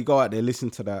 everybody go out there, listen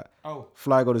to that. Oh.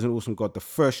 Fly God is an awesome God. The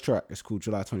first track is called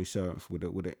July 27th with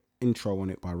an intro on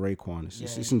it by Raekwon.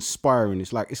 It's inspiring.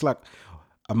 It's like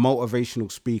a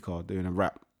motivational speaker doing a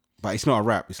rap. But it's not a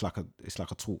rap, it's like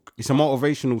a talk. It's a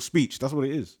motivational speech. That's what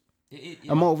it is.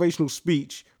 A motivational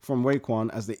speech from Raekwon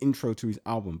as the intro to his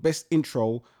album. Best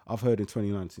intro I've heard in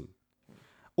 2019.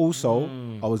 Also,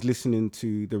 I was listening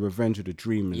to The Revenge of the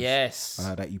Dreamers. Yes.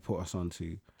 That you put us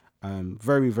onto.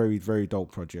 Very, very, very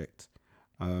dope project.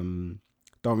 Don't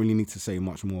really need to say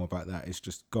much more about that. It's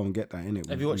just go and get that in it.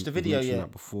 Have you watched the video yet?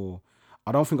 That before.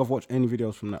 I don't think I've watched any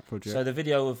videos from that project. So the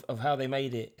video of how they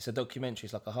made it, it's a documentary.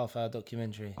 It's like a half-hour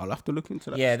documentary. I'll have to look into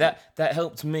that. Yeah, that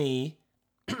helped me.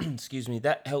 Excuse me.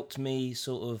 That helped me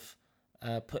sort of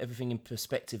put everything in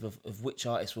perspective of which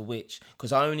artists were which,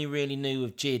 because I only really knew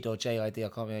of JID or JID. I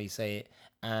can't remember how you say it,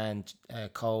 and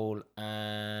Cole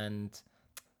and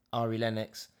Ari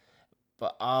Lennox.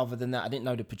 But other than that, I didn't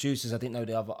know the producers. I didn't know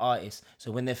the other artists.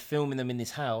 So when they're filming them in this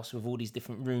house with all these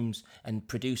different rooms and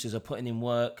producers are putting in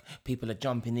work, people are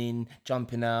jumping in,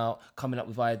 jumping out, coming up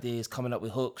with ideas, coming up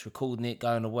with hooks, recording it,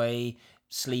 going away,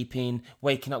 sleeping,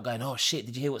 waking up, going, oh shit,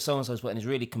 did you hear what so-and-so's put? And it's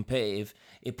really competitive.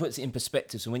 It puts it in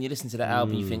perspective. So when you listen to the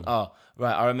album, you think, oh,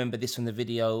 right, I remember this from the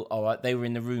video. All right, they were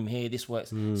in the room here. This works.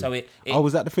 So it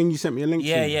was that the thing you sent me a link to?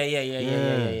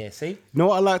 Yeah. See? You know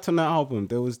what I liked on that album?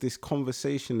 There was this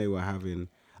conversation they were having.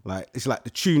 Like, it's like the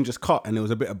tune just cut and there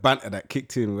was a bit of banter that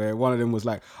kicked in where one of them was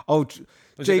like, oh,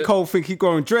 J. Cole think he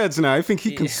growing dreads now. I think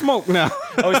he can smoke now.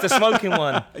 Oh, it's the smoking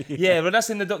one. Yeah, but that's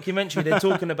in the documentary. They're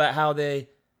talking about how they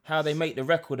make the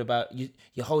record about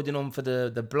you're holding on for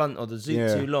the blunt or the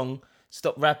zoot too long,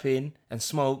 stop rapping and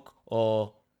smoke,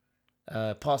 or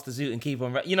pass the zoot and keep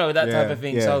on you know, that type of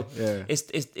thing.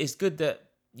 It's good that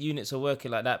units are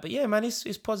working like that. But yeah, man,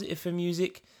 it's positive for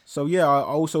music. So yeah, I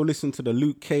also listened to the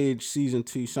Luke Cage season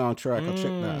 2 soundtrack. I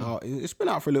checked that out. It's been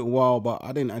out for a little while, but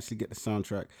I didn't actually get the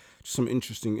soundtrack. Just some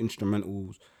interesting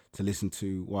instrumentals to listen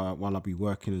to while I be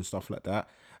working and stuff like that.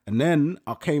 And then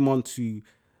I came on to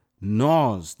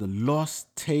Nas, The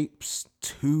Lost Tapes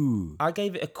 2. I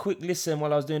gave it a quick listen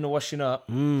while I was doing the washing up,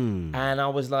 and I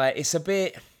was like, it's a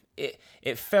bit.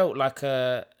 It felt like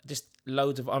just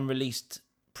loads of unreleased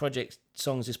project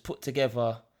songs just put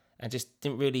together, and just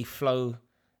didn't really flow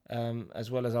as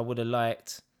well as I would have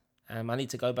liked. I need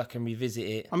to go back and revisit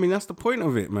it. I mean, that's the point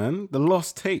of it, man. The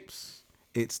Lost Tapes.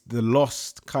 It's the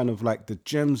lost kind of like the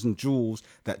gems and jewels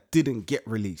that didn't get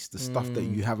released, the stuff that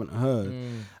you haven't heard.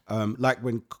 Like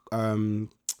when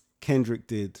Kendrick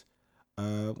did,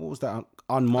 what was that?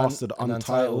 Unmastered,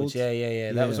 Untitled.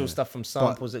 Yeah. That was all stuff from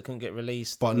samples that couldn't get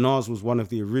released. But Nas was one of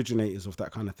the originators of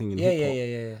that kind of thing in hip hop.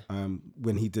 Yeah.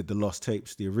 When he did the Lost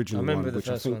Tapes, the original I remember one, the which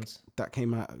first I think ones. that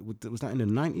came out, was that in the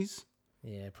 90s?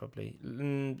 Yeah, probably.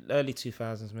 Early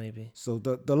 2000s, maybe. So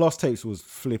the Lost Tapes was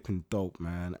flipping dope,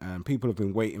 man. And people have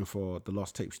been waiting for the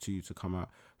Lost Tapes 2 to come out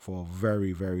for a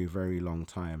very, very, very long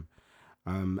time.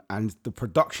 And the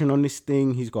production on this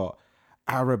thing, he's got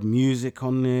Arab music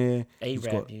on there.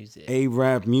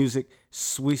 Arab music.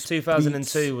 Swiss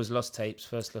 2002 beats, was Lost Tapes,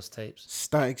 first Lost Tapes.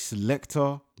 Static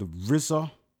Selector, the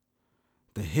RZA,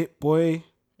 the Hit Boy,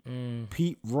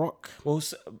 Pete Rock. Well,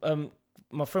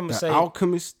 my friend was The saying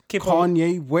Alchemist,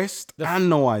 Kanye West, and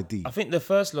No ID. I think the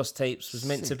first Lost Tapes was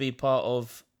meant to be part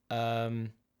of I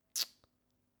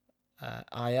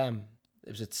Am. It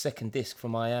was a second disc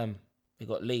from I Am. It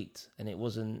got leaked, and it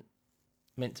wasn't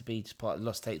meant to be just part of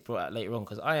Lost Tapes brought out later on,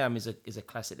 because I Am is a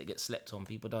classic that gets slept on.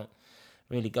 People don't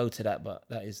really go to that, but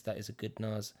that is a good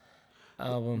Nas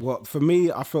album. Well, for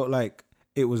me, I felt like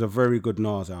it was a very good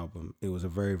Nas album. It was a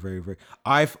very, very, very.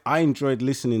 I enjoyed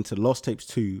listening to Lost Tapes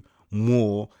 2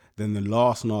 more than the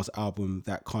last Nas album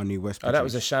that Kanye West produced. Oh, that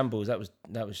was a shambles. That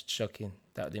was shocking.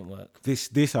 That didn't work.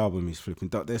 This album is flipping.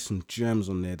 There's some gems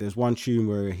on there. There's one tune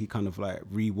where he kind of like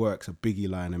reworks a Biggie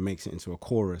line and makes it into a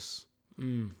chorus.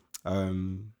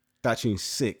 That tune's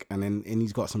sick. And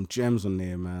he's got some gems on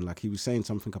there, man. Like he was saying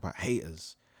something about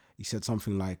haters. He said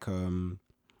something like,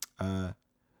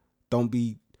 don't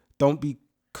be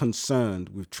concerned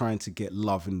with trying to get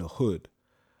love in the hood,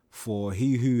 for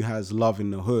he who has love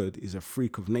in the hood is a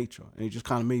freak of nature. And it just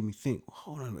kind of made me think,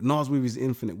 hold on, Nas with his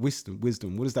infinite wisdom,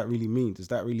 what does that really mean? Does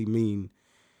that really mean,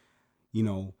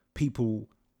 people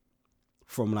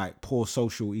from like poor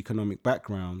social economic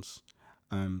backgrounds,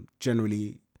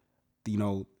 generally,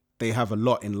 they have a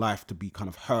lot in life to be kind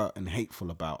of hurt and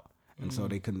hateful about. And so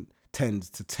they can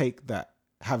tend to take that,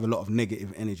 have a lot of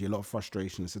negative energy, a lot of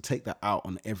frustrations, to take that out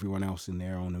on everyone else in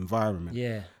their own environment.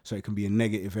 Yeah. So it can be a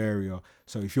negative area.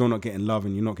 So if you're not getting love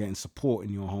and you're not getting support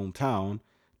in your hometown,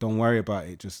 don't worry about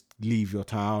it. Just leave your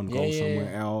town, go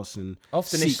somewhere else, and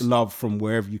seek love from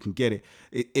wherever you can get it.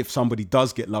 If somebody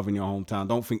does get love in your hometown,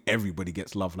 don't think everybody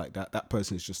gets love like that. That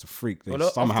person is just a freak. They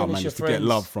somehow managed to get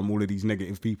love from all of these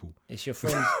negative people. It's your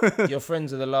friends. Your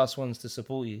friends are the last ones to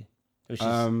support you. That's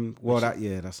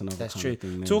another. That's kind true. of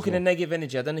thing. Talking of negative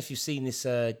energy, I don't know if you've seen this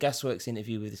Gasworks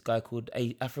interview with this guy called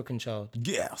African Child.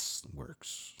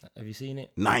 Gasworks. Have you seen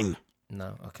it? 9.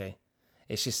 No. Okay.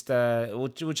 It's just we'll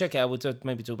check it out. We'll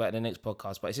maybe talk about it in the next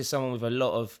podcast. But it's just someone with a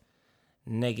lot of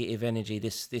negative energy.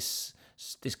 This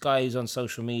guy who's on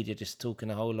social media just talking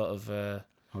a whole lot of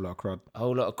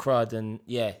crud, and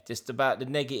just about the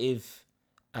negative.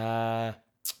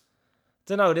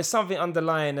 Don't know. There's something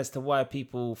underlying as to why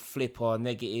people flip or are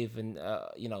negative and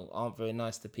aren't very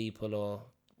nice to people, or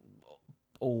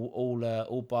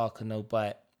all bark and no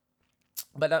bite.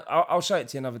 But I'll show it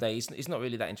to you another day. It's not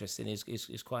really that interesting.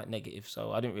 It's quite negative,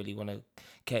 so I didn't really want to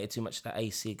cater too much to that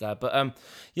AC guy. But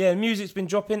music's been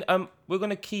dropping. We're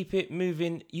gonna keep it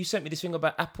moving. You sent me this thing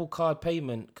about Apple Card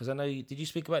payment, because I know did you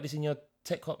speak about this in your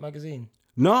Tech Hop magazine?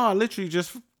 No, I literally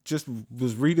just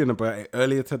was reading about it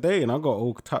earlier today, and I got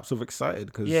all types of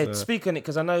excited. Speak on it,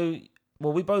 because I know.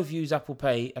 Well, we both use Apple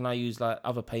Pay, and I use like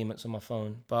other payments on my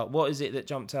phone. But what is it that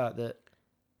jumped out that?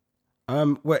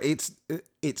 Well, it's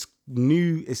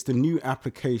new. It's the new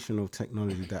application of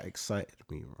technology that excited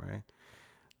me, right?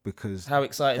 Because how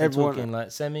excited are you talking? Like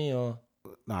semi or?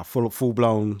 Nah, full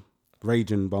blown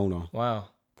raging boner. Wow.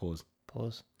 Pause.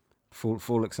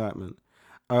 Full excitement.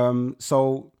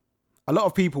 So a lot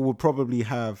of people would probably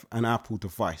have an Apple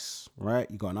device, right?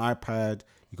 You got an iPad,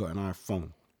 you got an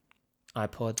iPhone.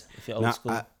 iPod, if you're old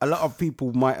school. A lot of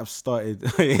people might have started,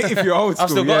 if you're old school. I've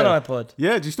still got an iPod.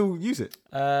 Yeah, do you still use it?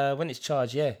 When it's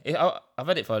charged, yeah. I've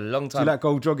had it for a long time. Do you like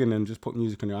go jogging and just put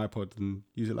music on your iPod and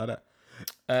use it like that?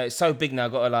 It's so big now,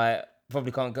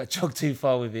 probably can't go jog too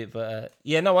far with it. But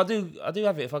I do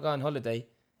have it if I go on holiday.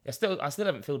 I still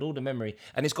haven't filled all the memory.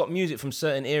 And it's got music from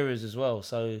certain eras as well.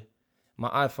 So my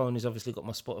iPhone has obviously got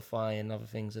my Spotify and other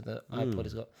things that the iPod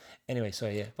has got. Anyway,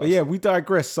 sorry, yeah. But we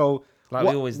digress. So Like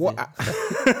we always do.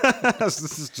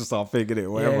 This is just our thing,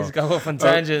 innit? Whatever. Yeah, let's go off on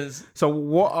tangents. So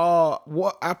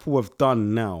what Apple have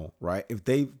done now, right? If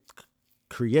they've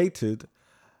created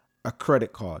a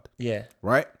credit card, Yeah.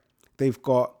 right? They've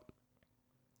got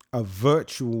a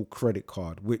virtual credit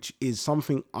card, which is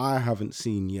something I haven't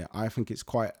seen yet. I think it's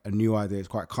quite a new idea. It's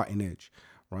quite cutting edge,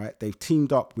 right? They've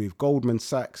teamed up with Goldman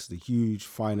Sachs, the huge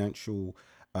financial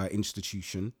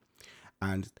institution,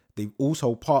 and they've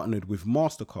also partnered with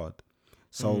MasterCard.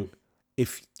 So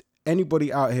if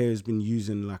anybody out here has been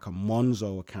using like a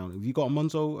Monzo account, have you got a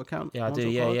Monzo account? Yeah, I do.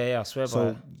 Monzo Yeah, card? yeah. I swear by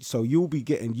it. So you'll be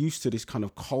getting used to this kind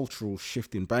of cultural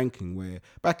shift in banking where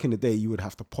back in the day you would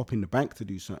have to pop in the bank to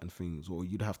do certain things, or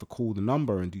you'd have to call the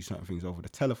number and do certain things over the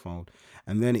telephone.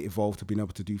 And then it evolved to being able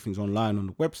to do things online on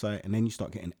the website, and then you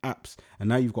start getting apps. And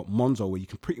now you've got Monzo where you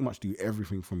can pretty much do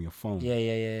everything from your phone.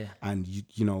 Yeah. And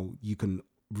you can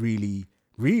really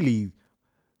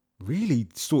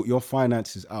sort your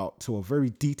finances out to a very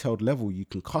detailed level. You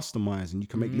can customize and you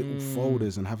can make little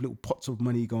folders and have little pots of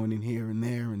money going in here and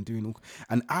there and doing all.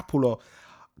 And Apple are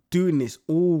doing this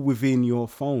all within your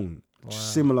phone,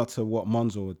 similar to what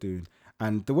Monzo are doing.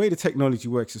 And the way the technology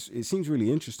works, it seems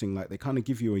really interesting. Like they kind of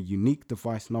give you a unique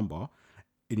device number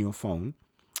in your phone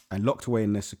and locked away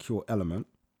in their secure element.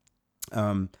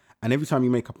 And every time you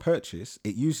make a purchase,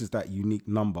 it uses that unique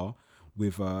number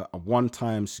with a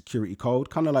one-time security code,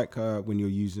 kind of like when you're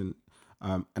using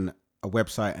a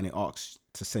website and it asks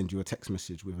to send you a text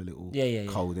message with a little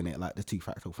code in it, like the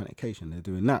two-factor authentication. They're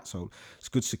doing that. So it's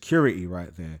good security right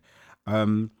there.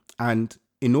 And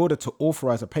in order to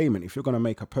authorize a payment, if you're going to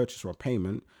make a purchase or a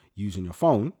payment using your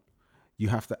phone, you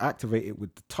have to activate it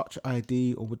with the Touch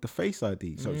ID or with the Face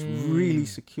ID. So it's really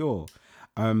secure.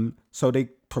 So they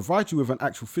provide you with an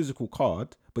actual physical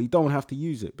card, but you don't have to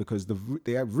use it because the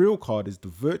real card is the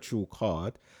virtual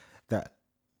card that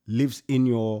lives in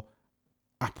your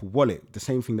Apple Wallet, the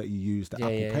same thing that you use the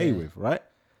Apple Pay with, right?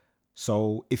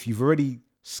 So if you've already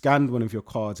scanned one of your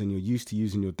cards and you're used to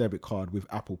using your debit card with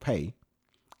Apple Pay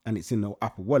and it's in the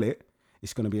Apple Wallet,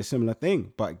 it's going to be a similar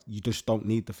thing, but you just don't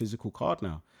need the physical card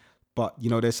now. But,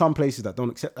 there's some places that don't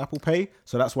accept Apple Pay,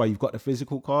 so that's why you've got the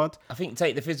physical card. I think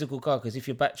take the physical card because if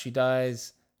your battery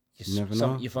dies, your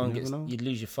phone you'd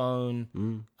lose your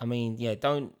phone. I mean,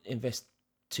 don't invest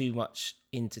too much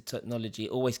into technology.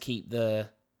 Always keep the...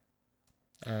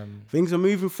 Things are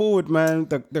moving forward, man.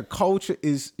 The culture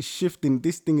is shifting.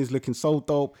 This thing is looking so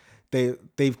dope. They're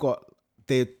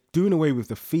doing away with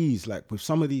the fees. Like with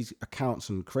some of these accounts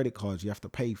and credit cards, you have to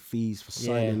pay fees for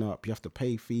signing up. You have to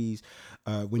pay fees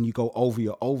when you go over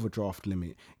your overdraft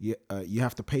limit. You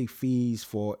have to pay fees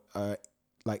for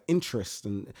like interest,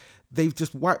 and they've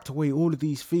just wiped away all of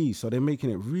these fees. So they're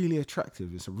making it really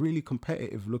attractive. It's a really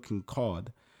competitive looking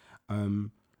card.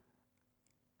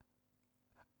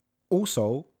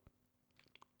 Also,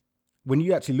 when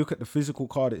you actually look at the physical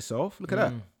card itself, look at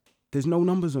that. There's no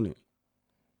numbers on it.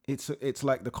 It's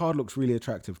like the card looks really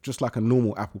attractive, just like a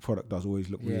normal Apple product does always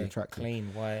look really attractive. Clean,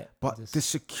 white. But the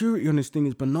security on this thing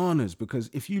is bananas, because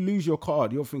if you lose your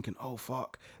card, you're thinking, oh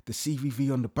fuck, the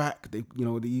CVV on the back, they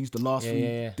use the last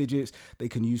few digits. They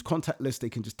can use contactless. They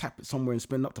can just tap it somewhere and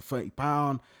spend up to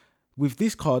 £30. With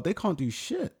this card, they can't do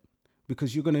shit,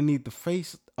 because you're going to need the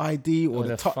Face ID or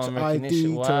the Touch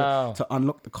ID to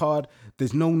unlock the card.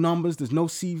 There's no numbers. There's no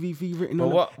CVV written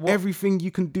on it. Everything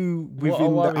you can do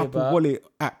within the Apple Wallet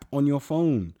app on your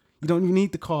phone. You don't even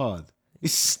need the card.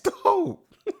 It's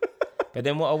dope. But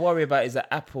then what I worry about is that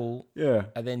Apple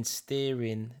are then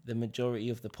steering the majority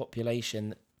of the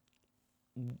population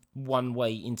one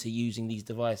way into using these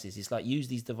devices. It's like use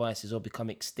these devices or become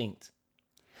extinct.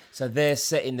 So they're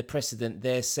setting the precedent,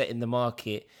 they're setting the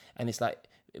market, and it's like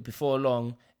before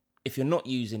long, if you're not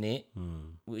using it,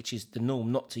 which is the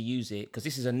norm not to use it, because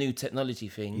this is a new technology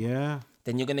thing,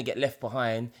 then you're going to get left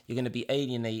behind, you're going to be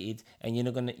alienated, and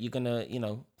you're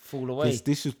gonna fall away.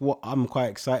 This is what I'm quite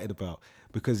excited about,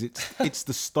 because it's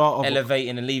the start of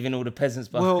elevating and leaving all the peasants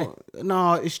behind. Well,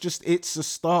 no, it's the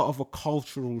start of a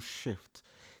cultural shift.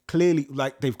 Clearly,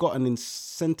 like they've got an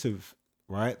incentive,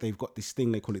 right? They've got this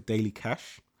thing, they call it daily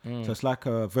cash. So it's like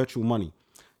a virtual money.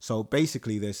 So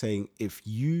basically they're saying if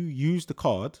you use the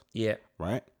card,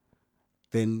 right,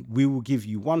 then we will give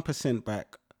you 1%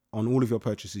 back on all of your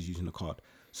purchases using the card.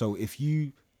 So if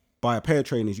you buy a pair of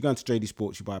trainers, you go into JD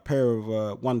Sports, you buy a pair of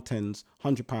 110s,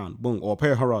 £100, boom, or a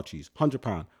pair of Huaraches,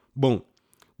 £100, boom,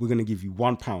 we're going to give you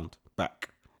 £1 back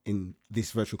in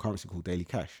this virtual currency called daily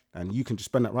cash, and you can just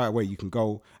spend that right away. You can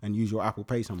go and use your Apple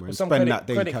Pay somewhere and spend that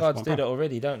daily cash. Credit cards do that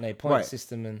already, don't they? Point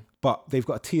system, but they've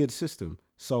got a tiered system.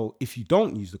 So if you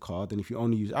don't use the card, and if you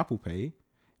only use Apple Pay,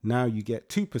 now you get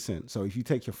 2%. So if you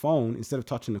take your phone, instead of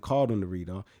touching the card on the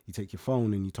reader, you take your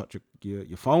phone and you touch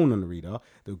your phone on the reader,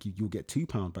 you'll get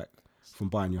 £2 back from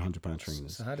buying your £100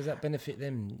 trainers. So how does that benefit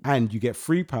them? And you get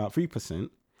 3%. I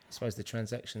suppose the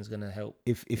transaction's going to help.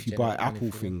 If you buy Apple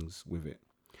things with it.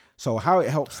 So how it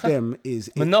helps them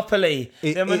is... Monopoly.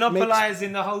 They're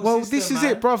monopolizing the whole system. Well, this is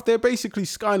it, bruv. They're basically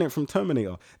Skynet from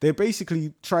Terminator. They're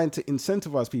basically trying to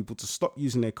incentivize people to stop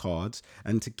using their cards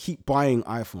and to keep buying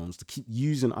iPhones, to keep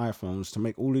using iPhones, to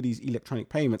make all of these electronic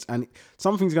payments. And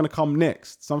something's going to come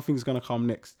next.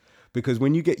 Because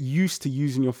when you get used to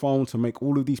using your phone to make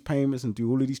all of these payments and do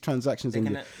all of these transactions,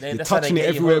 and you're touching it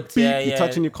everywhere, you're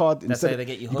touching your card. That's how they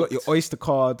get you hooked. You got your Oyster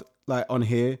card like on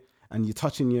here, and you're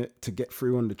touching it to get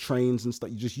through on the trains and stuff.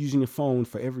 You're just using your phone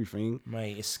for everything.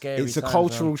 Mate, it's scary. It's a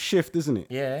cultural shift, isn't it?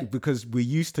 Yeah. Because we're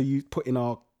used to putting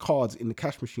our cards in the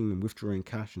cash machine and withdrawing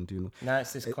cash and doing. Now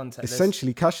it's this contactless.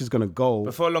 Essentially, cash is going to go.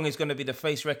 Before long, it's going to be the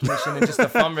face recognition and just the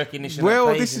thumb recognition. Well,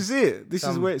 this is it. This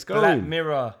is where it's going. Black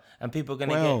Mirror, and people are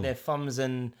going to get their thumbs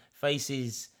and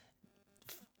faces,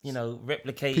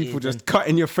 replicated. People just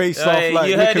cutting your face off like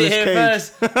you heard Nicolas it here Cage.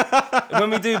 first. When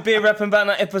we do Beer Rapping About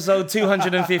Night episode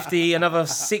 250, another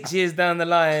 6 years down the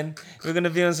line, we're going to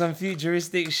be on some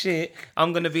futuristic shit.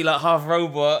 I'm going to be like half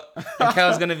robot, and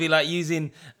Cal's going to be like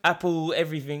using Apple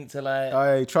everything to like...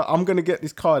 I'm going to get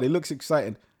this card. It looks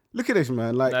exciting. Look at this,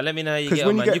 man. Like, now, let me know how you get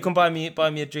on, man. You can buy me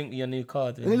a drink with your new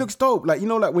card. And it looks dope. Like,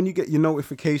 like when you get your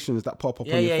notifications that pop up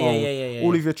on your phone,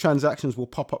 all of your transactions will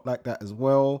pop up like that as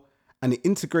well. And it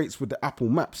integrates with the Apple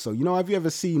Maps. So, have you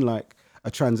ever seen like a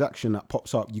transaction that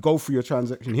pops up? You go through your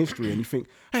transaction history and you think,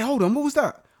 hey, hold on, what was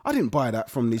that? I didn't buy that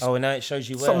from this. Oh, and now it shows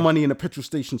you where. Some money in a petrol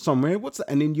station somewhere. What's that?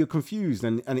 And then you're confused.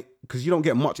 And because you don't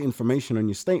get much information on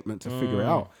your statement to figure it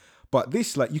out. But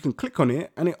this, like, you can click on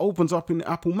it and it opens up in the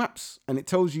Apple Maps and it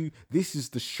tells you this is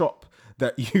the shop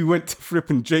that you went to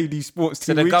flipping JD Sports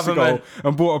 2 weeks ago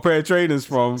and bought a pair of trainers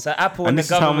from. So Apple and the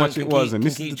government can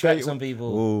keep tracks on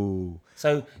people. Oh.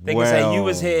 So they can say you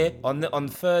was here on the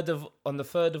 3rd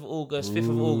of August, 5th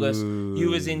of August. You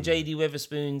was in JD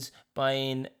Weatherspoons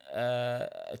buying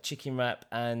a chicken wrap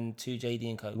and 2 JD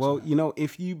and Cokes. Well,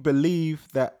 if you believe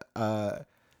that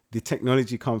the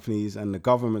technology companies and the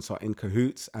governments are in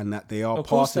cahoots and that they are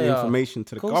passing information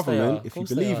to the government, if you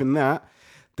believe in that,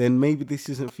 then maybe this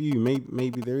isn't for you.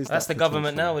 Maybe there is. That's the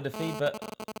government now with the feedback.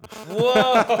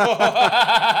 Whoa!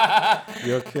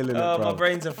 You're killing it, bro. My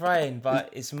brains are frying, but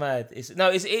it's mad.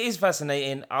 It is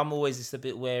fascinating. I'm always just a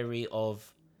bit wary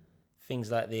of things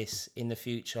like this in the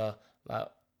future. Like,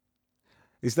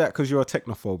 is that because you're a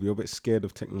technophobe? You're a bit scared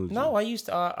of technology? No,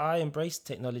 I embrace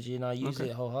technology and I use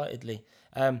it wholeheartedly.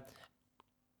 I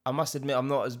must admit, I'm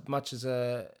not as much as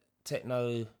a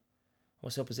techno.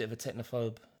 What's the opposite of a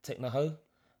technophobe? Techno-ho?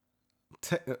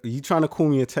 Are you trying to call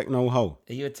me a techno-ho?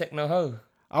 Are you a techno-ho?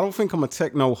 I don't think I'm a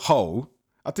techno-ho.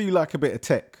 I do like a bit of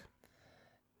tech.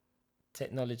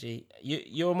 Technology.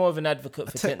 You're more of an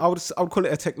advocate for I would call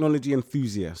it a technology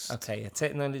enthusiast. Okay, a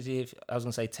technology. I was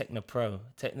gonna say techno-pro.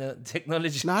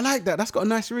 Technology. No, I like that. That's got a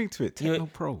nice ring to it.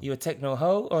 Techno-pro. You a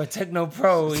techno-ho or a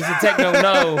techno-pro? He's a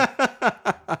techno-no.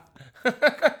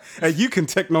 Hey, you can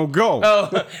techno-go.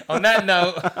 Oh, on that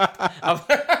note.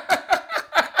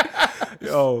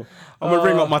 Yo, I'm going to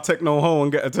ring up my techno-ho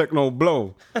and get a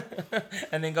techno-blow.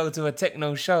 And then go to a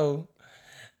techno-show.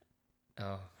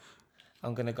 Oh,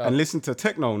 I'm going to go. And listen to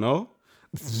techno, no?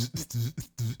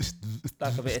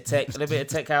 Like a bit of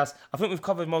tech house. I think we've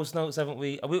covered most notes, haven't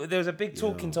we? There was a big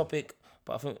talking topic,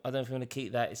 but I don't think we want to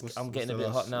keep that. I'm getting a bit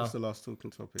hot now. What's the last talking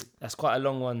topic? That's quite a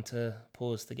long one to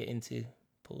pause to get into.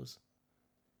 Pause.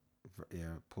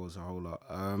 Yeah, pause a whole lot.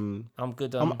 I'm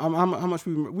good. How much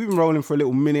we've been rolling for a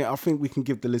little minute. I think we can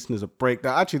give the listeners a break.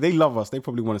 Actually, they love us. They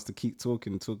probably want us to keep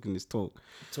talking this talk.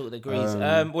 Talk the grease.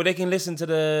 Well, they can listen to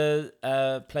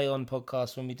the Play On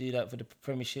podcast when we do that for the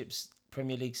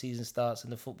Premier League season starts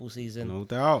and the football season. No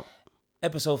doubt.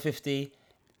 Episode 50.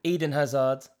 Eden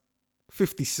Hazard.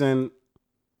 50 Cent.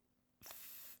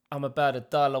 I'm about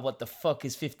 $1. What the fuck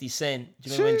is 50 Cent? Do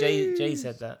you remember when Jay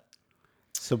said that?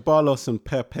 Ceballos and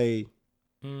Pepe.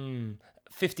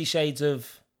 50 Shades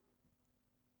of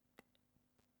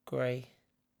Grey.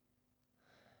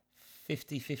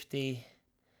 50-50.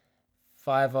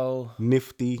 5-0.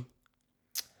 Nifty.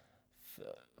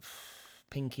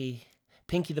 Pinky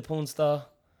the porn star.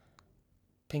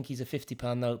 Pinky's a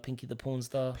 £50 note. Pinky the porn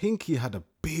star. Pinky had a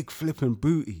big flipping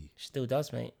booty. She still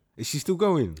does, mate. Is she still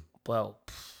going? Well,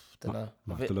 don't know.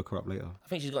 I'll have to look her up later. I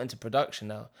think she's got into production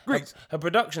now. Great. Her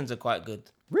productions are quite good.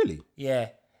 Really? Yeah.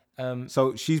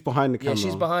 So she's behind the camera. Yeah,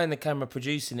 she's behind the camera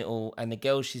producing it all, and the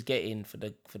girls she's getting for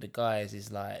the guys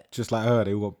is like just like her.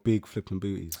 They all got big flipping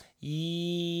booties.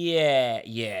 Yeah.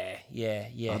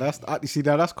 Oh,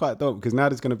 that's quite dope because now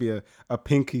there's going to be a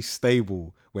Pinky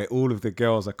stable where all of the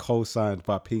girls are co-signed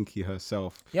by Pinky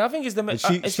herself. Yeah, I think it's the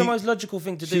most logical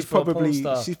thing to do for a porn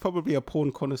star. She's probably a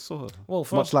porn connoisseur, well,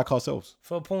 much like ourselves.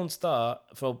 For a porn star,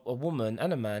 for a woman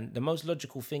and a man, the most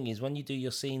logical thing is when you do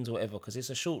your scenes or whatever, because it's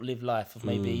a short-lived life of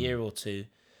maybe a year or two,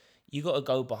 you got to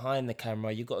go behind the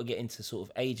camera. You got to get into sort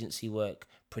of agency work,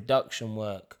 production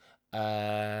work,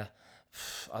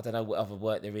 I don't know what other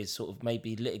work there is, sort of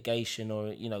maybe litigation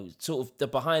or, sort of the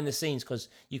behind the scenes, because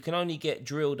you can only get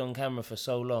drilled on camera for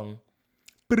so long.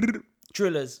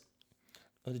 Drillers.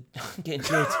 Getting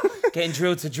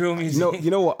drilled to drill music.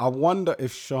 You know what? I wonder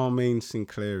if Charmaine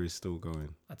Sinclair is still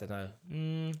going. I don't know.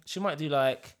 She might do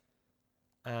like...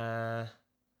 there's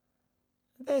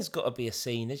got to be a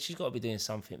scene. She's got to be doing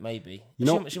something, maybe.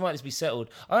 She might just be settled.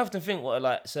 I often think what are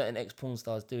like certain ex-porn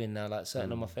stars doing now, like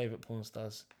certain of my favourite porn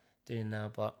stars doing now,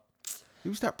 but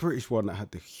who's that British one that had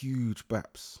the huge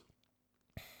baps?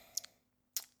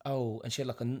 Oh, and she had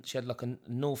like a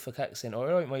Norfolk accent. Or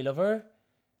oh, you love her,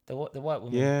 the white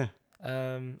woman. Yeah.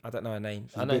 I don't know her name.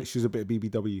 She's a bit of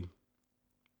BBW.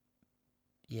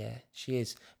 Yeah, she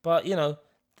is. But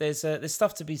there's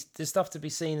stuff to be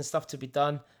seen and stuff to be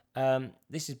done.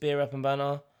 This is Beer Rap and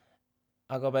Banter.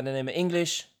 I go by the name of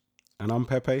English, and I'm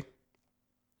Pepe.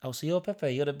 Oh, so you're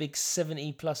Pepe. You're the big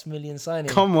 70+ million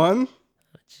signing. Come on.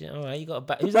 All right, you got a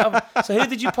back. Who's that? So who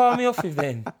did you palm me off with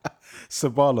then?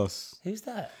 Ceballos. Who's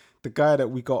that? The guy that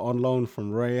we got on loan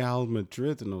from Real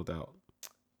Madrid, no doubt.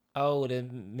 Oh, the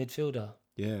midfielder.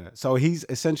 Yeah. So he's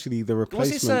essentially the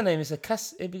replacement. What's his surname? It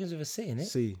begins with a C, isn't it?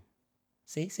 C.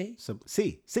 Sí.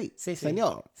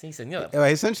 Señor. Sí,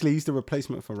 señor. Essentially, he's the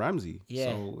replacement for Ramsey.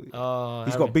 Yeah. So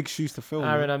he's got big shoes to fill.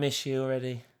 Aaron, I miss you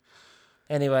already.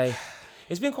 Anyway,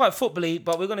 it's been quite football-y,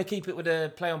 but we're going to keep it with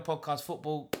the Play On Podcast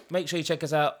Football. Make sure you check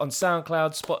us out on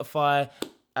SoundCloud, Spotify,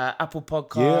 Apple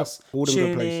Podcasts,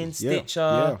 TuneIn, Stitcher.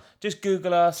 Yeah. Just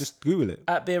Google us. Just Google it.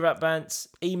 At Beer Rap Bants.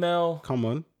 Email. Come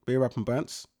on. Beer Rap and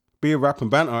Bants.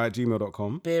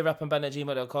 beerrapandbanter@gmail.com.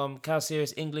 beerrapandbanter@gmail.com. Cow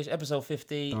Serious English, episode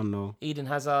 50. Don't know. Eden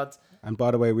Hazard. And by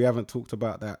the way, we haven't talked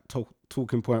about that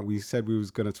talking point we said we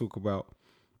was going to talk about.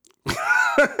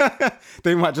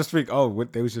 They might just think,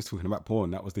 they was just talking about porn.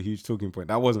 That was the huge talking point.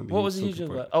 That wasn't the huge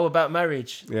talking point. Oh, about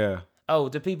marriage. Yeah. Oh,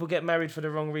 do people get married for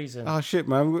the wrong reason? Oh, shit,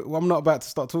 man. I'm not about to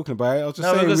start talking about it. I was just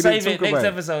saying we're going to save it. Next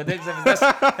episode.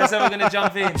 That's how we're going to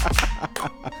jump in.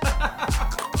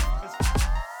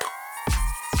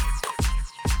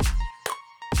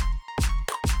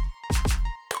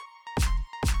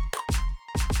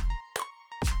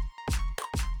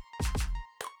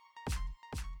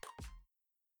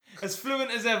 As fluent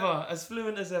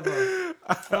as ever.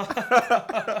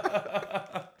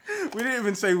 We didn't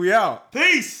even say we out.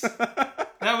 Peace.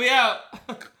 Now we out.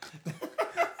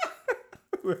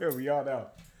 Where we are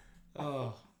now.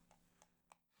 Oh.